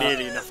have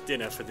nearly enough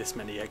dinner for this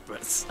many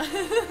Egberts.